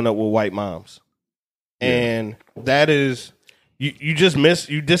about growing up with white moms. Yeah. And that is you just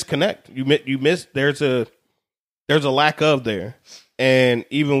disconnect. You miss there's a lack of there. And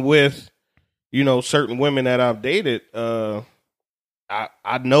even with, you know, certain women that I've dated, I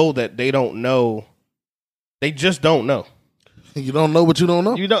know that they don't know. They just don't know. You don't know what you don't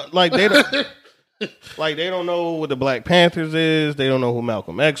know. You don't like they don't like they don't know what the Black Panthers is. They don't know who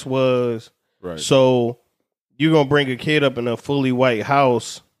Malcolm X was. Right. So you're gonna bring a kid up in a fully white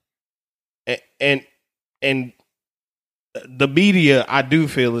house, and the media, I do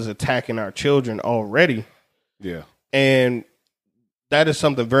feel, is attacking our children already. Yeah. And that is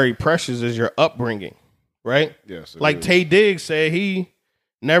something very precious, is your upbringing, right? Yes. Like is. Tay Diggs said, he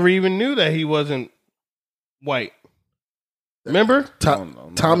never even knew that he wasn't white. Remember?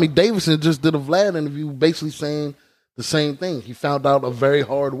 Tommy Davidson just did a Vlad interview basically saying the same thing. He found out a very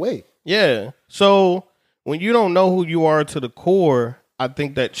hard way. Yeah. So when you don't know who you are to the core, I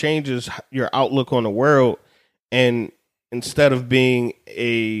think that changes your outlook on the world. And instead of being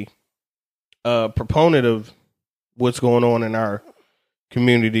a proponent of what's going on in our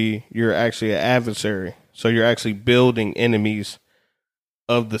community, you're actually an adversary. So you're actually building enemies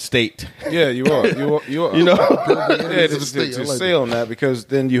of the state. Yeah, you are. You are. You know? Yeah, to say on that, because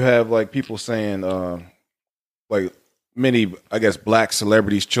then you have like people saying, like many, I guess, black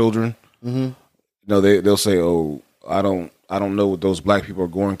celebrities' children. Mm-hmm. You know, they'll say, "Oh, I don't know what those black people are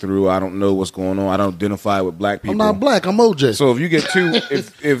going through. I don't know what's going on. I don't identify with black people. I'm not black. I'm OJ." So if you get two,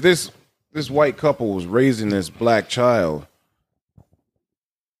 if this white couple was raising this black child,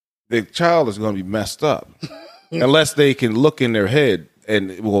 the child is going to be messed up unless they can look in their head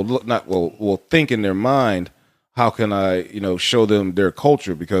and will think in their mind. How can I, show them their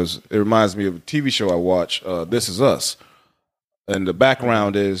culture? Because it reminds me of a TV show I watch, This Is Us, and the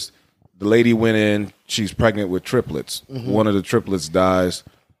background is the lady went in. She's pregnant with triplets. Mm-hmm. One of the triplets dies.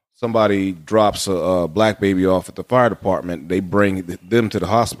 Somebody drops a black baby off at the fire department. They bring them to the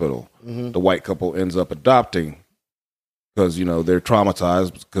hospital. Mm-hmm. The white couple ends up adopting because, they're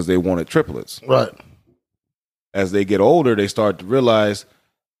traumatized because they wanted triplets. Right. As they get older, they start to realize,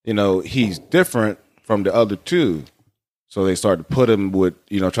 he's different from the other two. So they start to put him with,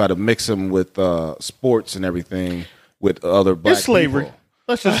 try to mix him with sports and everything with other black It's slavery. people.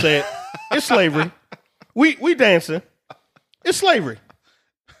 Let's just say it. It's slavery. We dancing. It's slavery.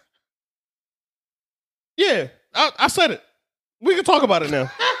 Yeah, I said it. We can talk about it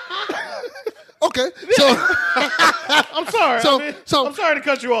now. Okay, so I'm sorry. I'm sorry to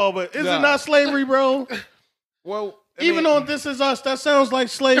cut you off, but is it not slavery, bro? Well, even on This Is Us, that sounds like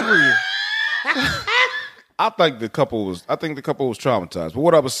slavery. I think the couple was traumatized. But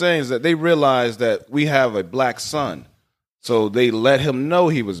what I was saying is that they realized that we have a black son, so they let him know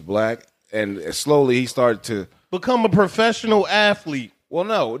he was black, and slowly he started to become a professional athlete. Well,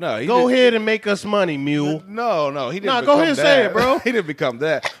 no. Go ahead and make us money, mule. No, he didn't. Go ahead and say it, bro. He didn't become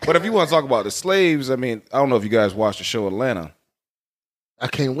that. But if you want to talk about the slaves, I don't know if you guys watched the show Atlanta. I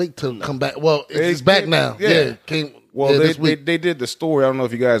can't wait to come back. Well, it's back now. Yeah. They did the story. I don't know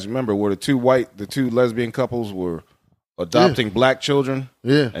if you guys remember where the two lesbian couples were adopting black children,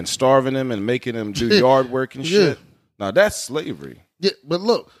 and starving them and making them do yard work and shit. Now that's slavery. Yeah, but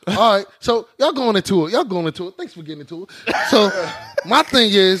look, all right. So y'all going into it. Thanks for getting into it. So my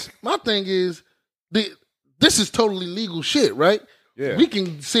thing is, this is totally legal shit, right? Yeah. We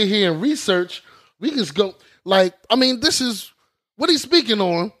can sit here and research. We can go this is what he's speaking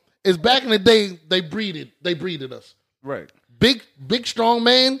on. Is back in the day they breeded us. Right. Big strong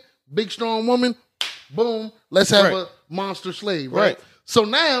man, big strong woman. Boom. Let's have a monster slave. Right. So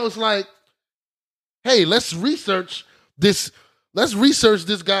now it's like, hey, let's research this. Let's research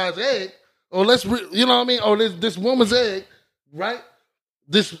this guy's egg, or or this woman's egg, right?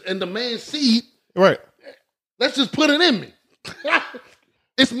 This and the man's seed, right? Let's just put it in me.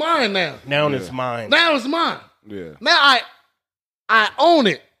 It's mine now. Now it's mine. Now it's mine. Yeah. Now I own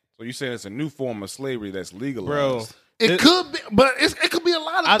it. So you saying it's a new form of slavery that's legalized, bro? It could be, but it could be a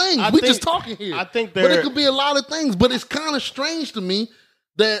lot of things. We just talking here. I think but it could be a lot of things. But it's kind of strange to me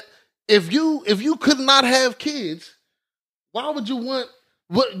that if you could not have kids. Why would you want?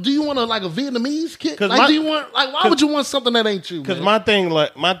 What do you want? A Vietnamese kid? Do you want? Why would you want something that ain't you? Because my thing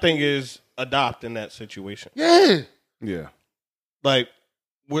is adopt in that situation. Yeah. Like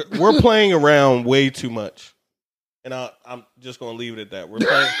we're playing around way too much, and I'm just gonna leave it at that. We're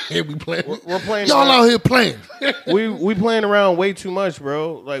playing. Yeah, we playing. We're playing. Y'all out here playing. we playing around way too much,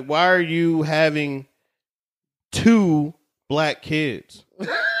 bro. Like, why are you having 2 black kids?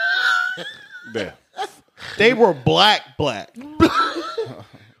 Yeah. They were black, but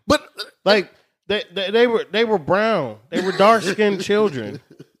like they were brown. They were dark skinned children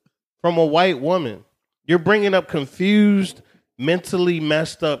from a white woman. You're bringing up confused, mentally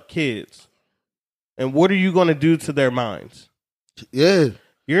messed up kids, and what are you going to do to their minds? Yeah,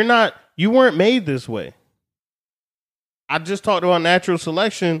 you weren't made this way. I just talked about natural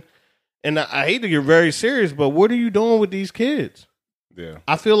selection, And I hate to get very serious, but what are you doing with these kids? Yeah.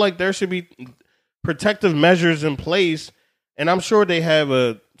 I feel like there should be protective measures in place, and I'm sure they have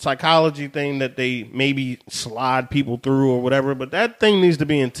a psychology thing that they maybe slide people through or whatever, but that thing needs to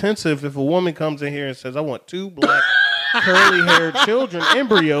be intensive. If a woman comes in here and says, I want 2 black curly-haired children,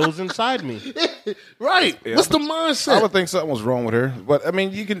 embryos inside me. Right. Yeah. What's the mindset? I would think something was wrong with her. But, I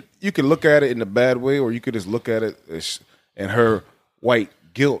mean, you can look at it in the bad way, or you could just look at it in her white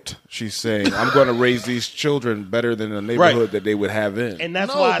guilt. She's saying, I'm going to raise these children better than the neighborhood that they would have in. And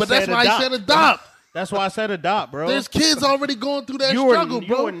that's why I said adopt. That's why I said adopt, bro. There's kids already going through that struggle,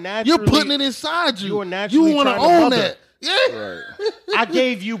 bro. You're putting it inside you. You are naturally want to trying own to that. Yeah. Right. I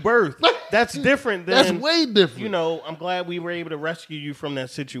gave you birth. That's different than... That's way different. You know, I'm glad we were able to rescue you from that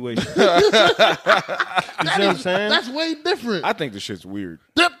situation. You see what I'm saying? That's way different. I think the shit's weird.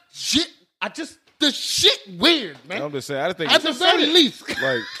 The shit weird, man. I'm just saying. I think At the very least. Like,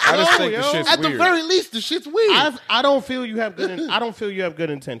 I just think the shit's At weird. the very least, the shit's weird. I don't feel you have good. I don't feel you have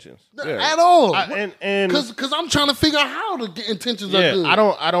good intentions At all. and Because I'm trying to figure out how the intentions are good. I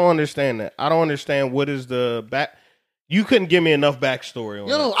don't understand that. I don't understand what is the back. You couldn't give me enough backstory on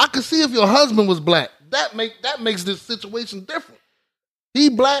it. I could see if your husband was black. That makes this situation different. He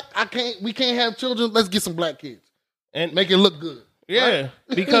black. We can't have children. Let's get some black kids And make it look good. yeah, Right?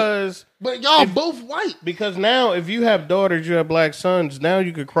 because But y'all both white. because now if you have daughters, you have black sons. Now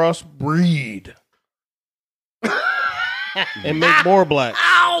you could crossbreed and make more black.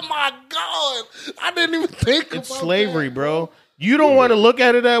 Oh my God! I didn't even think It's about slavery, that, bro. You don't want to look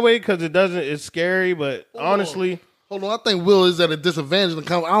at it that way because it doesn't. It's scary, but honestly, Hold on, I think Will is at a disadvantage.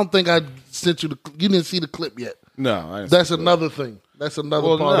 I don't think I sent you you didn't see the clip yet. No, I didn't That's see that. another thing. That's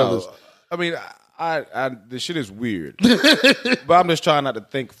another part of this. I mean, the shit is weird, but I'm just trying not to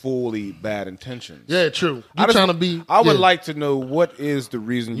think fully bad intentions. Yeah, true. You're trying to be. I would yeah. like to know what is the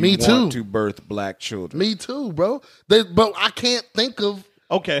reason you Me want too. to birth black children. Me too, bro. But I can't think of.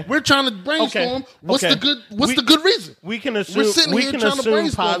 okay. We're trying to brainstorm. What's Okay. the good reason? We can We're assume sitting we here can trying to assume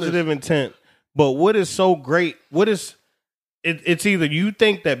brainstorm positive intent, but what is so great? What is it's either you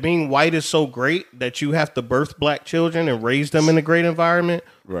think that being white is so great that you have to birth black children and raise them in a great environment,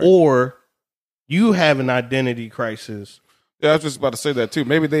 Right. or you have an identity crisis, Yeah, I was just about to say that too.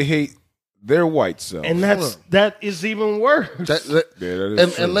 Maybe they hate their white self, and that is even worse. yeah, that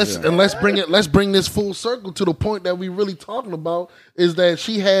is true, And let's bring this full circle to the point that we really talking about is that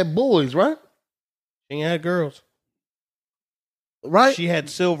she had boys, right? She had girls. Right. She had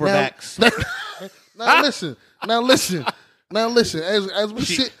silverbacks. Now listen.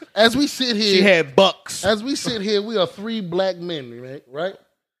 As we sit here, She had bucks. as we sit here, we are 3 black men, right?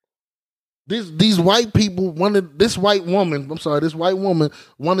 These white people this white woman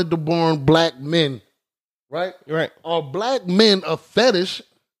wanted to born black men, right? Right. Are black men a fetish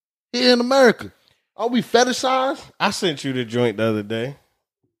here in America? Are we fetishized? I sent you the joint the other day.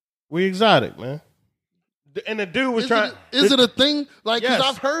 We exotic, man. And the dude was trying. Is it a thing? Like, because Yes.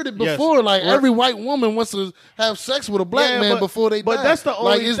 I've heard it Yes. before. Like, Right. every white woman wants to have sex with a black man before they die. But that's the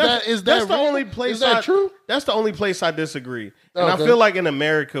only. Like, is that's that the real? only place? Is that true? That's the only place I disagree. And Okay. I feel like in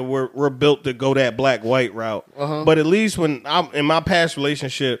America we're built to go that black white route. But at least when I'm in my past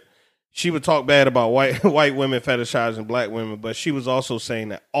relationship, she would talk bad about white women fetishizing black women, but she was also saying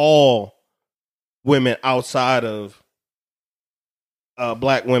that all women outside of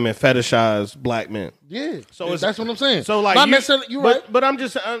black women fetishize black men. Yeah. So that's what I'm saying. So like, not necessarily. You're right. But I'm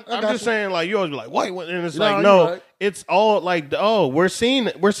just got just you. saying, like, you always be like white women, and it's No, like you're no, right. it's all like we're seen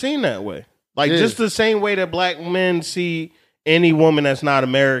that way, like Yeah. just the same way that black men see any woman that's not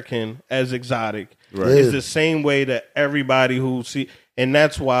American as exotic. Right. Yeah. It's the same way that everybody who see, and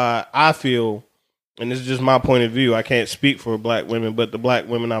that's why I feel, and this is just my point of view. I can't speak for black women, but the black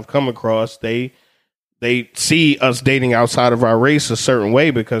women I've come across, they see us dating outside of our race a certain way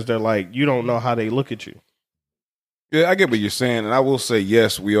because they're like, you don't know how they look at you. Yeah, I get what you're saying, and I will say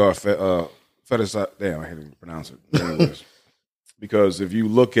yes, we are fetish. Damn, I can't even pronounce it. Anyways, because if you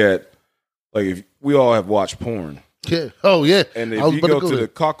look at, like, if we all have watched porn, Yeah. Oh yeah. and I if was you about go to there. the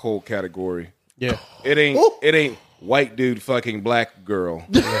cockhole category, Yeah. it ain't white dude fucking black girl.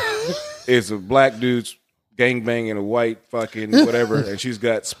 It's a black dude's gangbanging a white fucking whatever, and she's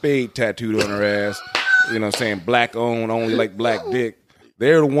got spade tattooed on her ass. You know what I'm saying? Black owned, only like black dick.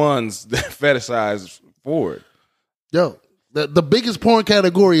 They're the ones that fetishize for it. Yo, the biggest porn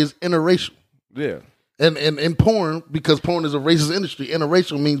category is interracial. Yeah. And in porn, because porn is a racist industry,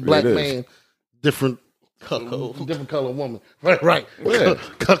 interracial means black is. man, different color woman. Right. Yeah.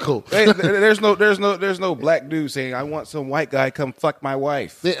 Cuckold. Hey, there's no black dude saying I want some white guy come fuck my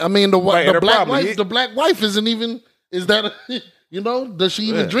wife. I mean, the Right, and black problem, wife. The black wife isn't even. Is that? You know, does she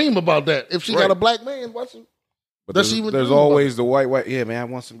even dream about that? If she got a black man watching, But does she even? there's always the white. Yeah, man, I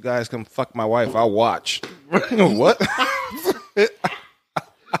want some guys come fuck my wife. I'll watch. What?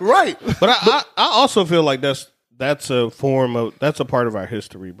 Right. But I also feel like that's a part of our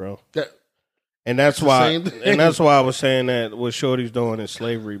history, bro. And that's why I was saying that what Shorty's doing is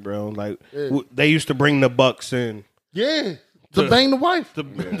slavery, bro. Like they used to bring the bucks in. Yeah. To bang the wife.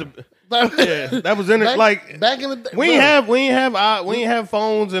 That was in it. Like back in the day, we ain't have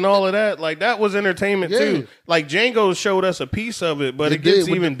phones and all of that. Like that was entertainment too. Like Django showed us a piece of it, but it gets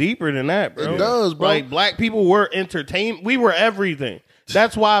even deeper than that, bro. It does, bro. Like black people were entertained. We were everything.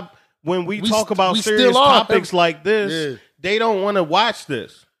 That's why when we talk about serious topics like this, they don't want to watch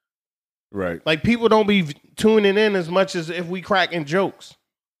this. Right. Like people don't be tuning in as much as if we cracking jokes.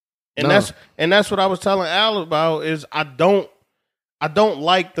 And that's what I was telling Al about is I don't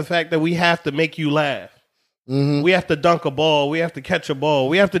like the fact that we have to make you laugh. Mm-hmm. We have to dunk a ball. We have to catch a ball.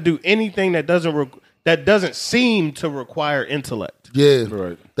 We have to do anything that doesn't seem to require intellect. Yeah,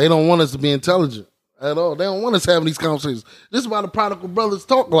 right. They don't want us to be intelligent at all. They don't want us having these conversations. This is why the prodigal brothers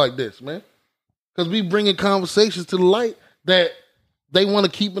talk like this, man. Because we bringing conversations to the light that they want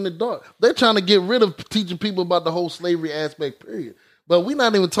to keep in the dark. They're trying to get rid of teaching people about the whole slavery aspect, period. But we're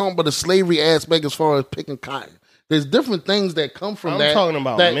not even talking about the slavery aspect as far as picking cotton. There's different things that come from that. I'm talking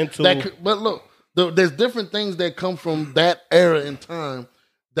about mental. But look, there's different things that come from that era in time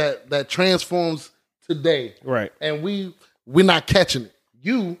that transforms today. Right. And we're not catching it.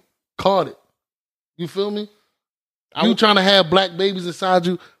 You caught it. You feel me? You trying to have black babies inside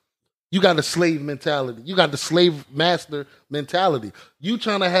you. You got the slave mentality. You got the slave master mentality. You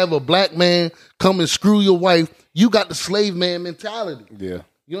trying to have a black man come and screw your wife. You got the slave man mentality. Yeah.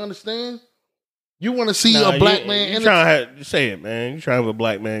 You understand? You want to see a black man. You trying to say it, man. You trying to have a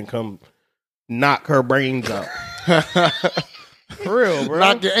black man come knock her brains out. For real, bro.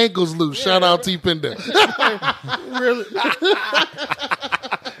 Knock your ankles loose. Yeah. Shout out T Pender. Really?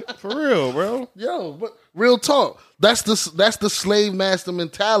 For real, bro. Yo, but real talk. That's the slave master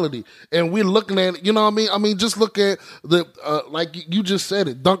mentality, and we're looking at it. You know what I mean? I mean, just look at the like you just said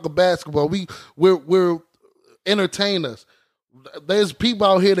it. Dunk a basketball. We're entertain us. There's people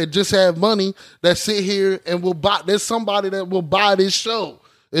out here that just have money that sit here and will buy. There's somebody that will buy this show.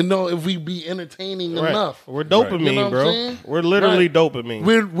 And know if we be entertaining enough. We're dopamine, you know bro. We're literally dopamine.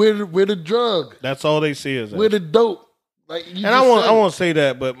 We're the drug. That's all they see is that. We're the dope. Like I won't say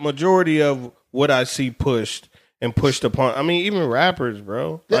that, but majority of what I see pushed upon. I mean, even rappers,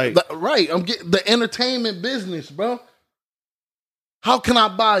 bro. Like right. I'm getting the entertainment business, bro. How can I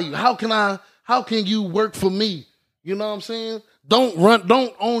buy you? How can you work for me? You know what I'm saying? Don't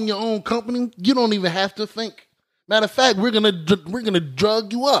own your own company. You don't even have to think. Matter of fact, we're gonna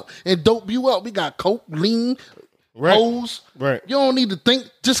drug you up and dope you up. We got coke, lean, hoes. Right. You don't need to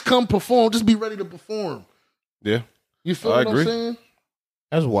think. Just come perform. Just be ready to perform. Yeah. You feel what I'm saying?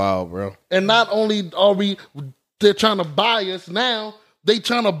 That's wild, bro. And not only are they're trying to buy us now, they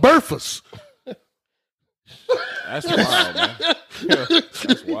trying to birth us. That's wild, man.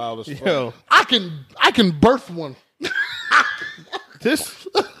 That's wild as fuck. Yo, I can birth one. This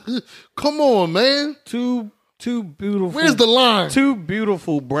come on, man. Two beautiful. Where's the line? Two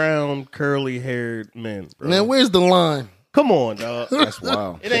beautiful brown curly haired men, bro. Man, where's the line? Come on, dog. That's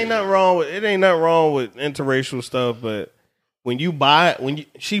wild. It ain't nothing wrong with interracial stuff, but when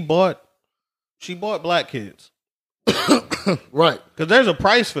she bought black kids. Right. Because there's a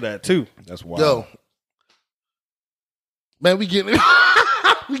price for that too. That's wild. Yo. Man, we getting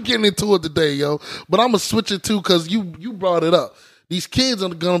into it today, yo. But I'm gonna switch it too because you brought it up. These kids are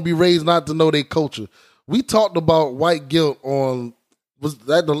gonna be raised not to know their culture. We talked about white guilt was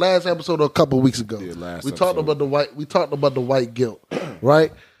that the last episode or a couple of weeks ago? Yeah, we talked about the white guilt,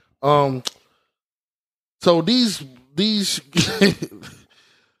 right? So these these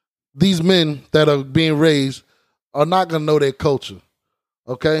men that are being raised are not gonna know their culture.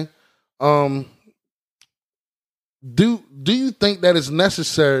 Okay? Do you think that it's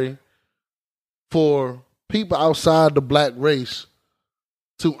necessary for people outside the black race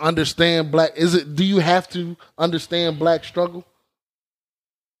to understand black? Do you have to understand black struggle?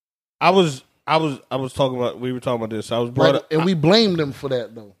 We were talking about this. I was brought up, and we blame them for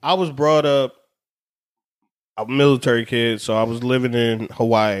that though. I was brought up a military kid, so I was living in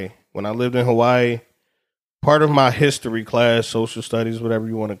Hawaii. When I lived in Hawaii, part of my history class, social studies, whatever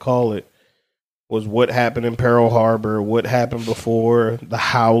you want to call it, was what happened in Pearl Harbor, what happened before the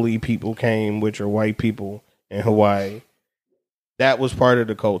Haole people came, which are white people in Hawaii. That was part of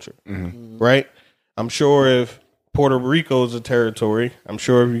the culture, right? I'm sure if Puerto Rico is a territory, I'm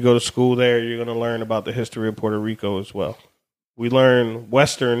sure if you go to school there, you're going to learn about the history of Puerto Rico as well. We learn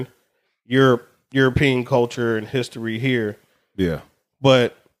Western European culture and history here. Yeah.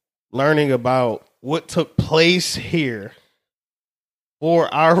 But learning about what took place here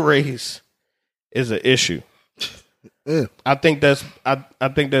for our race is an issue. Yeah. I think that's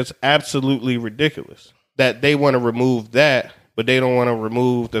absolutely ridiculous that they want to remove that, but they don't want to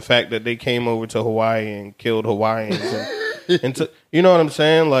remove the fact that they came over to Hawaii and killed Hawaiians and you know what I'm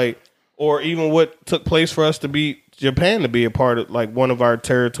saying? Like, or even what took place for us to be Japan to be a part of like one of our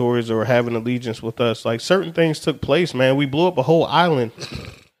territories or have an allegiance with us. Like certain things took place, man. We blew up a whole island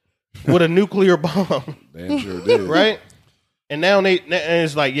with a nuclear bomb. Damn sure did. Right? And now and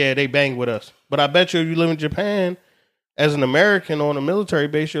it's like, yeah, they bang with us. But I bet you if you live in Japan, as an American on a military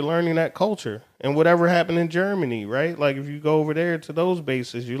base, you're learning that culture. And whatever happened in Germany, right? Like if you go over there to those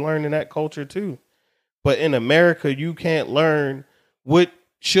bases, you're learning that culture too. But in America, you can't learn what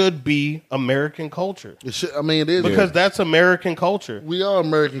should be American culture. It should, I mean, it is. Because that's American culture. We are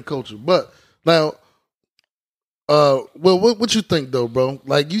American culture. But now, well, what you think though, bro?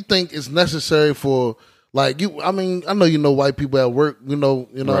 Like, you think it's necessary for, like, you? I mean, I know you know white people at work. You know.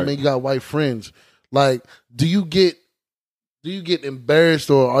 Right. I mean, you got white friends. Like, do you get embarrassed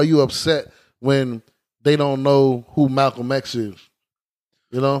or are you upset when they don't know who Malcolm X is?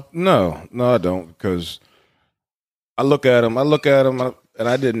 You know? No, I don't, because I look at him,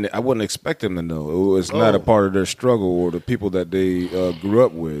 and I wouldn't expect them to know. It was not a part of their struggle or the people that they grew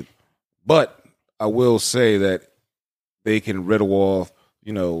up with. But I will say that they can riddle off,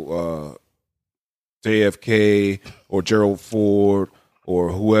 JFK or Gerald Ford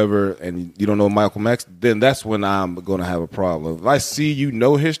or whoever, and you don't know Malcolm X, then that's when I'm going to have a problem. If I see you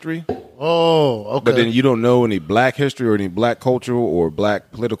know history, okay, but then you don't know any black history or any black cultural or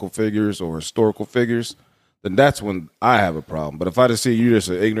black political figures or historical figures, then that's when I have a problem. But if I just see you just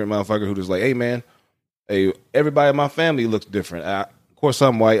an ignorant motherfucker who just like, hey, man, everybody in my family looks different. Of course,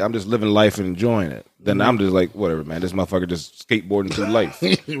 I'm white. I'm just living life and enjoying it. Then I'm just like, whatever, man. This motherfucker just skateboarding through life.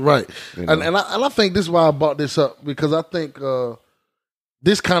 Right. You know? And I think this is why I brought this up, because I think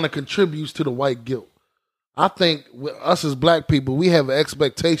this kind of contributes to the white guilt. I think with us as black people, we have an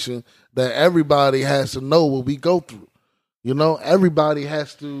expectation that everybody has to know what we go through. You know, everybody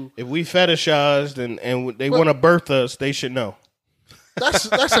has to. If we fetishized and they want to birth us, they should know. That's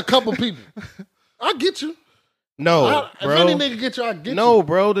a couple people. I get you. No, bro. If any nigga get you, I get you. No,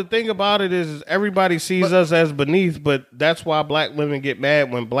 bro. The thing about it is everybody sees us as beneath, but that's why black women get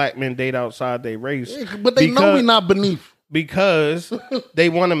mad when black men date outside their race. Yeah, but they know we not beneath. Because they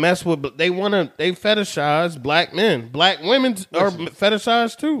want to mess with, they fetishize black men. Black women are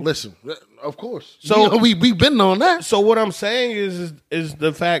fetishized too. Listen, of course. So we've been on that. So what I'm saying is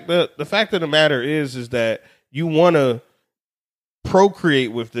the fact of the matter is that you want to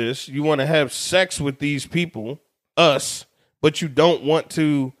procreate with this, you want to have sex with these people, us, but you don't want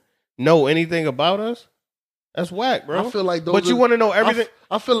to know anything about us. That's whack, bro. I feel like those. But you want to know everything.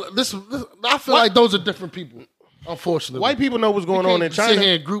 I feel like those are different people. Unfortunately, white people know what's going on in China. Sit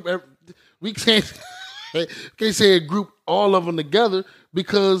here and group. We can't say group all of them together,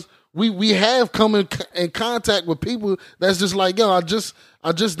 because we have come in contact with people that's just like, yo, I just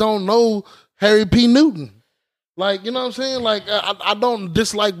don't know Harry P. Newton. Like, you know what I'm saying? Like, I don't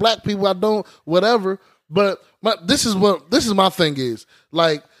dislike black people. I don't whatever. But this is my thing is,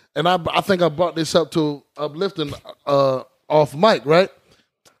 like, and I think I brought this up to uplifting off mic, right?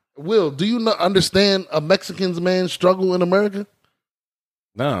 Will, do you not understand a Mexican man's struggle in America?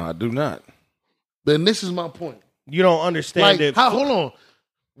 No, I do not. Then this is my point. You don't understand it. Hold on.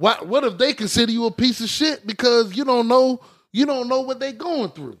 What if they consider you a piece of shit because you don't know what they're going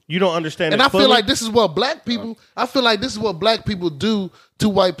through? You don't understand and it. I feel like this is what black people do to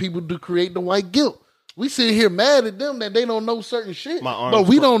white people to create the white guilt. We sit here mad at them that they don't know certain shit. But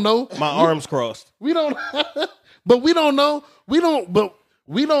we don't know. My arms crossed. We don't but we don't know.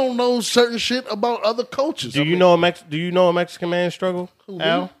 We don't know certain shit about other cultures. Do you know a Mexican man struggle,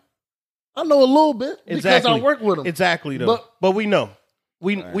 Al? I know a little bit because I work with them. Exactly, though. But we know.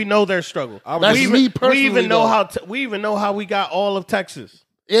 We know their struggle. That's me personally. We even know how we got all of Texas.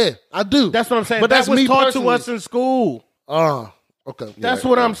 Yeah, I do. That's what I'm saying. But that was taught personally. to us in school. Okay. That's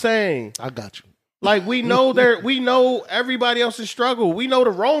what I'm saying. I got you. Like we know we know everybody else's struggle. We know the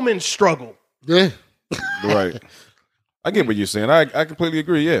Romans struggle. Yeah. Right. I get what you're saying. I completely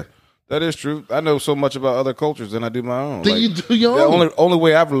agree. Yeah, that is true. I know so much about other cultures than I do my own. You do your own? The only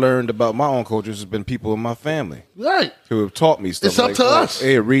way I've learned about my own cultures has been people in my family, right, who have taught me stuff. It's up to us.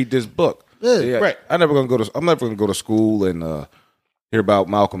 Hey, read this book. Yeah. Right. I'm never gonna go to school and hear about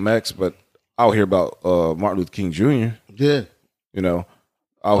Malcolm X, but I'll hear about Martin Luther King Jr. Yeah. You know,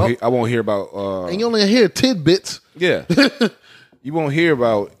 I won't hear about. And you only hear tidbits. Yeah. you won't hear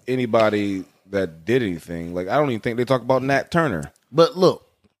about anybody that did anything. Like I don't even think they talk about Nat Turner. But look,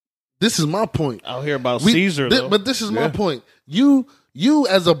 this is my point. I'll hear about Caesar, though. But this is my point. You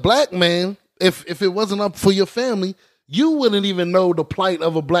as a black man, if it wasn't up for your family, you wouldn't even know the plight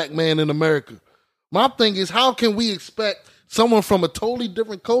of a black man in America. My thing is, how can we expect someone from a totally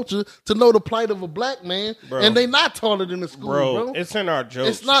different culture to know the plight of a black man, and they not taught it in the school, bro? It's in our jokes.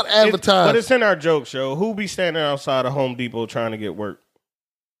 It's not advertised. But it's in our joke show. Who be standing outside of Home Depot trying to get work?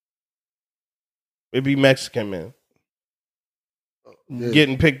 It'd be Mexican men.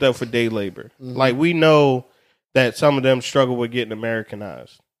 Getting picked up for day labor. Mm-hmm. Like, we know that some of them struggle with getting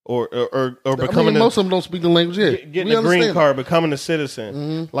Americanized. Or becoming most of them don't speak the language yet. Getting a green card, becoming a citizen.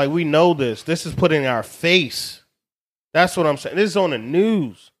 Mm-hmm. Like, we know this. This is put in our face. That's what I'm saying. This is on the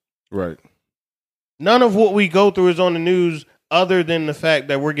news. Right. None of what we go through is on the news other than the fact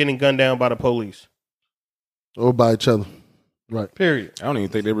that we're getting gunned down by the police. Or by each other. Right. Period. I don't even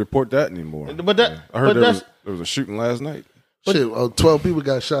think they report that anymore. But I heard there was a shooting last night. Shit, 12 people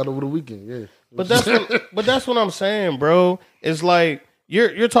got shot over the weekend. Yeah. But that's what I'm saying, bro. It's like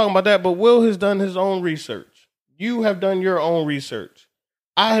you're talking about that, but Will has done his own research. You have done your own research.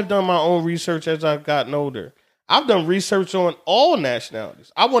 I have done my own research as I've gotten older. I've done research on all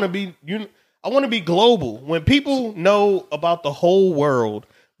nationalities. I want to be global. When people know about the whole world,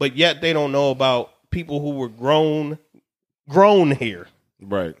 but yet they don't know about people who were grown here.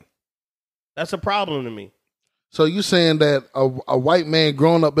 Right. That's a problem to me. So you saying that a white man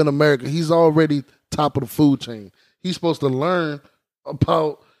growing up in America, he's already top of the food chain. He's supposed to learn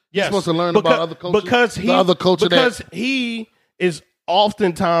about. Yes, he's supposed to learn about other cultures because he is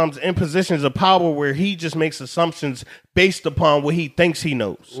oftentimes in positions of power where he just makes assumptions based upon what he thinks he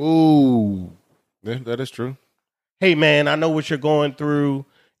knows. Ooh, yeah, that is true. Hey man, I know what you're going through.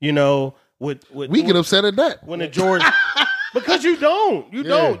 You know, we get upset at that when the George. Because you don't.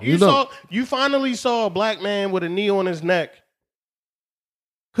 You finally saw a black man with a knee on his neck.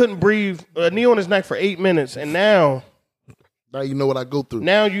 Couldn't breathe. A knee on his neck for 8 minutes. And now you know what I go through.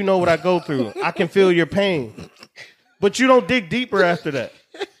 Now you know what I go through. I can feel your pain. But you don't dig deeper after that.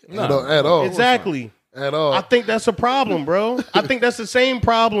 No, at all. Exactly. At all. I think that's a problem, bro. I think that's the same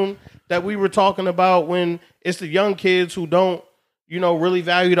problem that we were talking about when it's the young kids who don't, really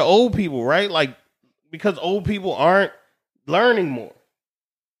value the old people, right? Like, because old people aren't learning more.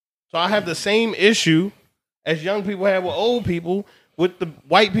 So I have the same issue as young people have with old people, with the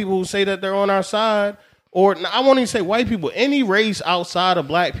white people who say that they're on our side. Or I won't even say white people, any race outside of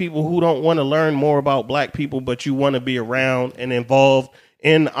black people who don't want to learn more about black people, but you want to be around and involved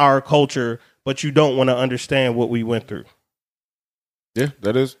in our culture, but you don't want to understand what we went through. Yeah,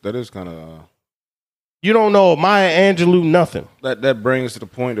 that is kind of... You don't know Maya Angelou nothing. That brings to the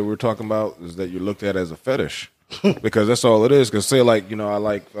point that we're talking about is that you're looked at as a fetish. Because that's all it is. Because say I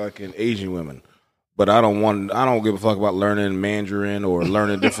like fucking Asian women, but I don't give a fuck about learning Mandarin or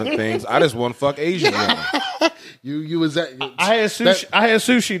learning different things. I just want to fuck Asian women. You was that? I had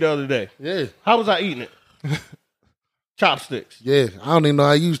sushi the other day. Yeah. How was I eating it? Chopsticks. Yeah, I don't even know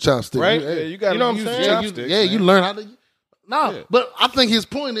how to use chopsticks. Right? Yeah, you got to use chopsticks. You learn how to. But I think his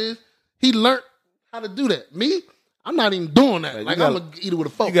point is he learned how to do that. Me, I'm not even doing that. I'm gonna eat it with a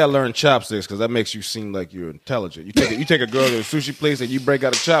fork. You gotta learn chopsticks because that makes you seem like you're intelligent. You take a girl to a sushi place and you break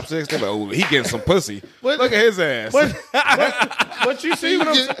out a chopsticks. They're like, oh, he getting some pussy. Look at his ass. But you see what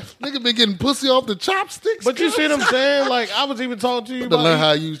I'm saying? Nigga been getting pussy off the chopsticks. But you see what I'm saying? Like, I was even talking to you about learn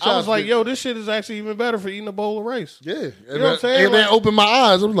how to use chopsticks. I was like, yo, this shit is actually even better for eating a bowl of rice. Yeah, you know what I'm saying? And then opened my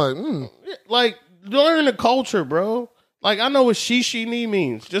eyes. I was like, like, learn the culture, bro. Like, I know what she knee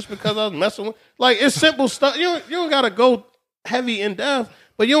means just because I was messing with. Like, it's simple stuff. You don't gotta go heavy in depth,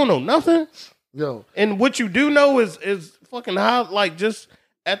 but you don't know nothing. Yo, and what you do know is fucking high, like just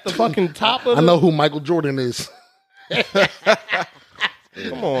at the fucking top of. I know who Michael Jordan is.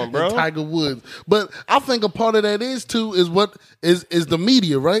 Come on, bro. And Tiger Woods, but I think a part of that is what is the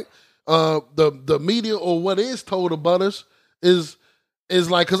media, right? The media or what is told about us is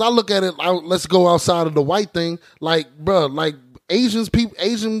like, because I look at it. Let's go outside of the white thing, like, bro, like.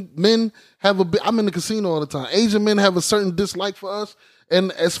 Asian men have I'm in the casino all the time. Asian men have a certain dislike for us,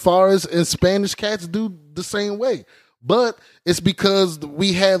 and as far as in Spanish cats do the same way. But it's because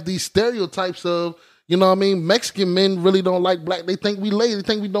we have these stereotypes of, Mexican men really don't like black. They think we lazy. They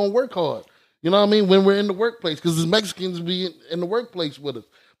think we don't work hard. You know what I mean? When we're in the workplace, because the Mexicans be in the workplace with us.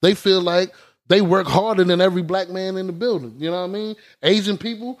 They feel like they work harder than every black man in the building. You know what I mean? Asian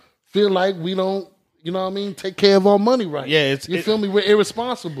people feel like we don't. You know what I mean? Take care of our money, right? Yeah, you feel me? We're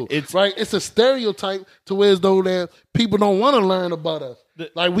irresponsible. Right? It's a stereotype to where as though that people don't want to learn about us.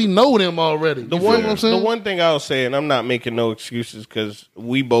 Like we know them already. The one thing I'll say, and I'm not making no excuses because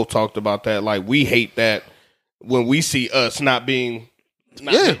we both talked about that. Like we hate that when we see us not living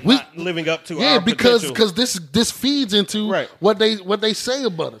up to our because potential. this feeds into what they say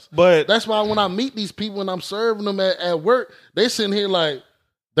about us. But that's why when I meet these people and I'm serving them at work, they sitting here like,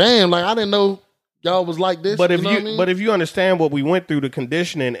 damn, like I didn't know y'all was like this. But if you understand what we went through, the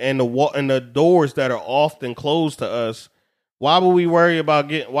conditioning and the doors that are often closed to us, why would we worry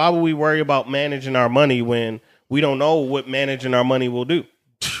about managing our money when we don't know what managing our money will do?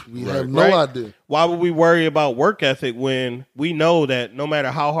 We have no idea. Why would we worry about work ethic when we know that no matter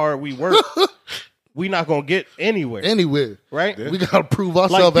how hard we work, we're not gonna get anywhere. Right? We gotta prove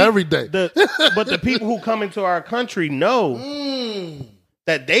ourselves every day. But the people who come into our country know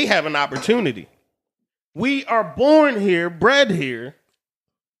that they have an opportunity. We are born here, bred here,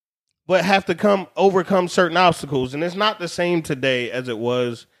 but have to overcome certain obstacles. And it's not the same today as it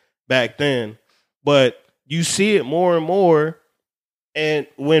was back then. But you see it more and more. And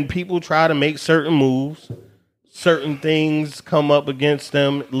when people try to make certain moves, certain things come up against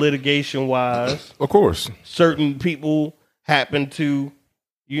them litigation-wise. Of course. Certain people happen to,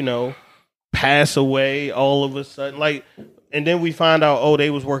 pass away all of a sudden. Like, and then we find out, oh, they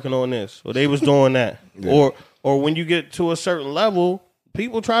was working on this, or they was doing that. Yeah. Or when you get to a certain level,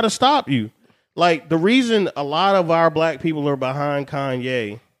 people try to stop you. Like, the reason a lot of our black people are behind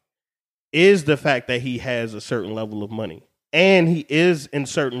Kanye is the fact that he has a certain level of money. And he is in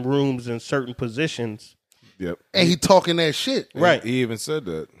certain rooms in certain positions. Yep. And he talking that shit. Right. He even said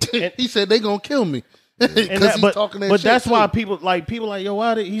that. He said they gonna kill me. Because he's talking that shit. But that's too. why people like, yo,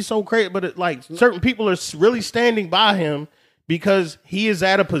 why he's so crazy. But certain people are really standing by him because he is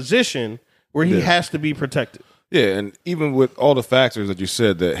at a position where he has to be protected. Yeah, and even with all the factors that you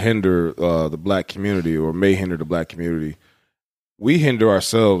said that hinder the black community or may hinder the black community, we hinder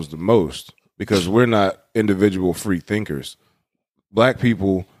ourselves the most because we're not individual free thinkers. Black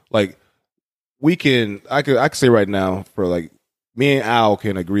people, like, I could say right now, for like, me and Al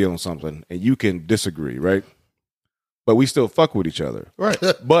can agree on something and you can disagree, right? But we still fuck with each other. Right.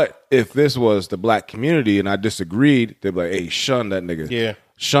 But if this was the black community and I disagreed, they'd be like, hey, shun that nigga. Yeah.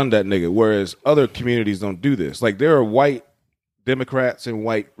 Shun that nigga. Whereas other communities don't do this. Like, there are white Democrats and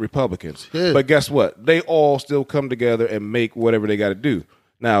white Republicans. Yeah. But guess what? They all still come together and make whatever they got to do.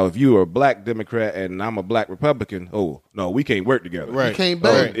 Now, if you are a black Democrat and I'm a black Republican, oh, no, we can't work together. Right. We can't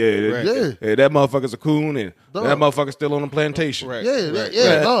bang. Yeah, that motherfucker's a coon and that motherfucker's still on the plantation. Right.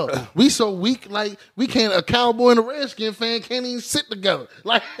 No. We so weak, like, we can't, a cowboy and a Redskin fan can't even sit together.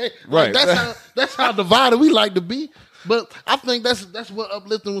 Like that's how divided we like to be. But I think that's what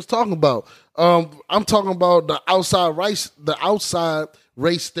Uplifting was talking about. I'm talking about the outside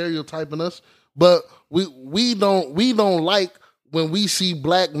race stereotyping us, but we don't like when we see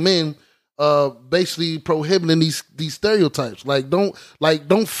black men basically prohibiting these stereotypes.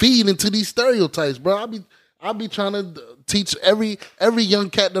 Don't feed into these stereotypes, bro. I be trying to teach every young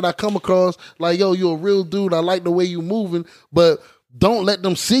cat that I come across, like, yo, you're a real dude. I like the way you moving, but don't let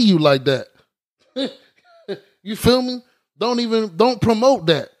them see you like that. You feel me? Don't promote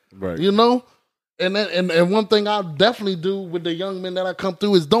that. Right. You know? And one thing I definitely do with the young men that I come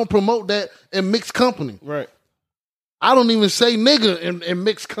through is don't promote that in mixed company. Right. I don't even say nigga in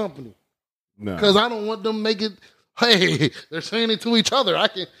mixed company. No. Because I don't want them to make it, hey, they're saying it to each other. I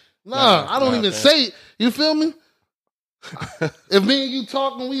don't even say it. You feel me? If me and you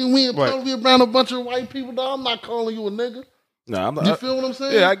talking, we around a bunch of white people, dog, I'm not calling you a nigga. No, you feel what I'm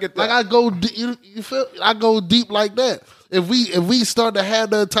saying? Yeah, I get that. Like I go deep like that. If we start to have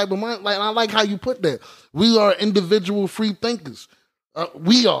that type of mind, like, I like how you put that. We are individual free thinkers.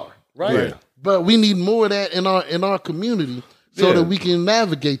 We are, right? Yeah. But we need more of that in our community so that we can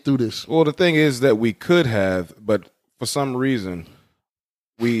navigate through this. Well, the thing is that we could have, but for some reason,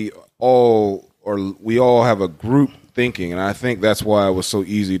 we all have a group thinking, and I think that's why it was so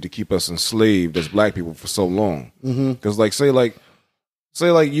easy to keep us enslaved as black people for so long. Because, say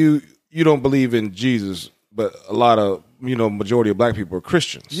you don't believe in Jesus, but a lot of majority of black people are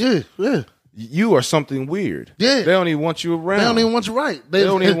Christians. Yeah. You are something weird. Yeah. They don't even want you around. They don't even want you right. They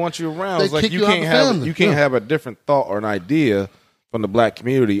don't even want you around. It's like you can't have a different thought or an idea from the black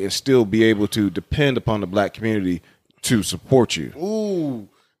community and still be able to depend upon the black community to support you. Ooh,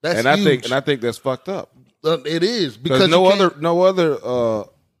 that's huge. I think that's fucked up. It is because no other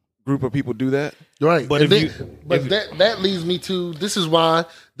group of people do that. Right. But that leads me to this is why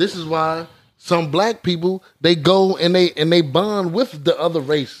some black people, they go and they bond with the other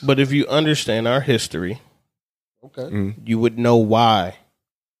race. But if you understand our history, okay, you would know why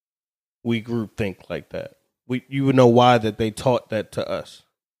we group think like that. you would know why that they taught that to us.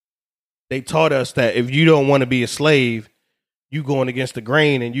 They taught us that if you don't want to be a slave, you going against the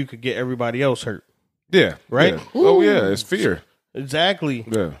grain and you could get everybody else hurt. Yeah. Right? Yeah. Oh, yeah. It's fear. Exactly.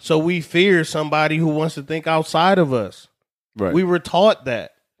 Yeah. So we fear somebody who wants to think outside of us. Right. We were taught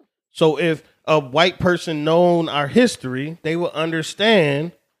that. So if a white person known our history, they will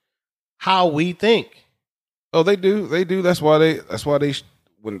understand how we think. Oh, they do. They do. That's why they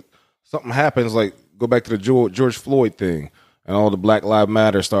when something happens, like go back to the George Floyd thing and all the Black Lives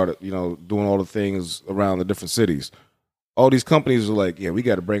Matter started, doing all the things around the different cities. All these companies are like, yeah, we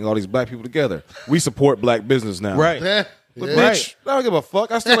got to bring all these black people together. We support black business now. Right. Yeah. But Yeah. bitch, I don't give a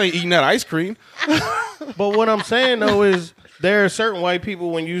fuck. I still ain't eating that ice cream. But what I'm saying though is there are certain white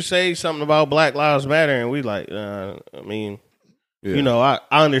people when you say something about Black Lives Matter and we like, I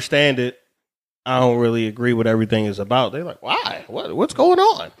understand it. I don't really agree with everything is about. They're like, why? What's going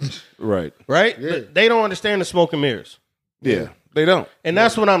on? Right. Right? Yeah. They don't understand the smoke and mirrors. Yeah. They don't. And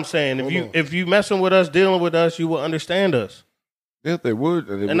that's what I'm saying. Hold on. If you messing with us, dealing with us, you will understand us. Yeah, they would.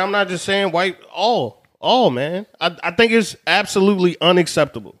 And I'm not just saying white, all, man. I think it's absolutely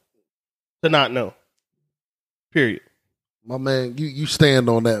unacceptable to not know. Period. My man, you stand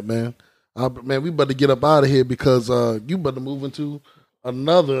on that, man. Man, we better get up out of here because you better move into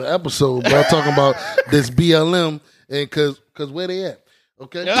another episode, bro. Talking about this BLM and cause where they at?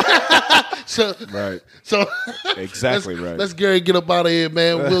 Okay, so Right. So Exactly let's, right. Let's get up out of here,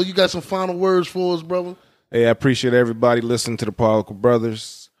 man. Will, you got some final words for us, brother? Hey, I appreciate everybody listening to the Particle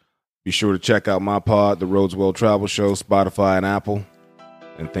Brothers. Be sure to check out my pod, The Roads Well Travel Show, Spotify and Apple.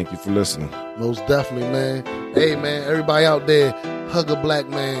 And thank you for listening. Most definitely, man. Hey, man, everybody out there, hug a black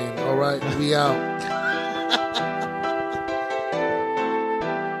man. All right, we out.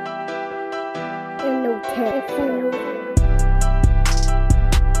 Ain't no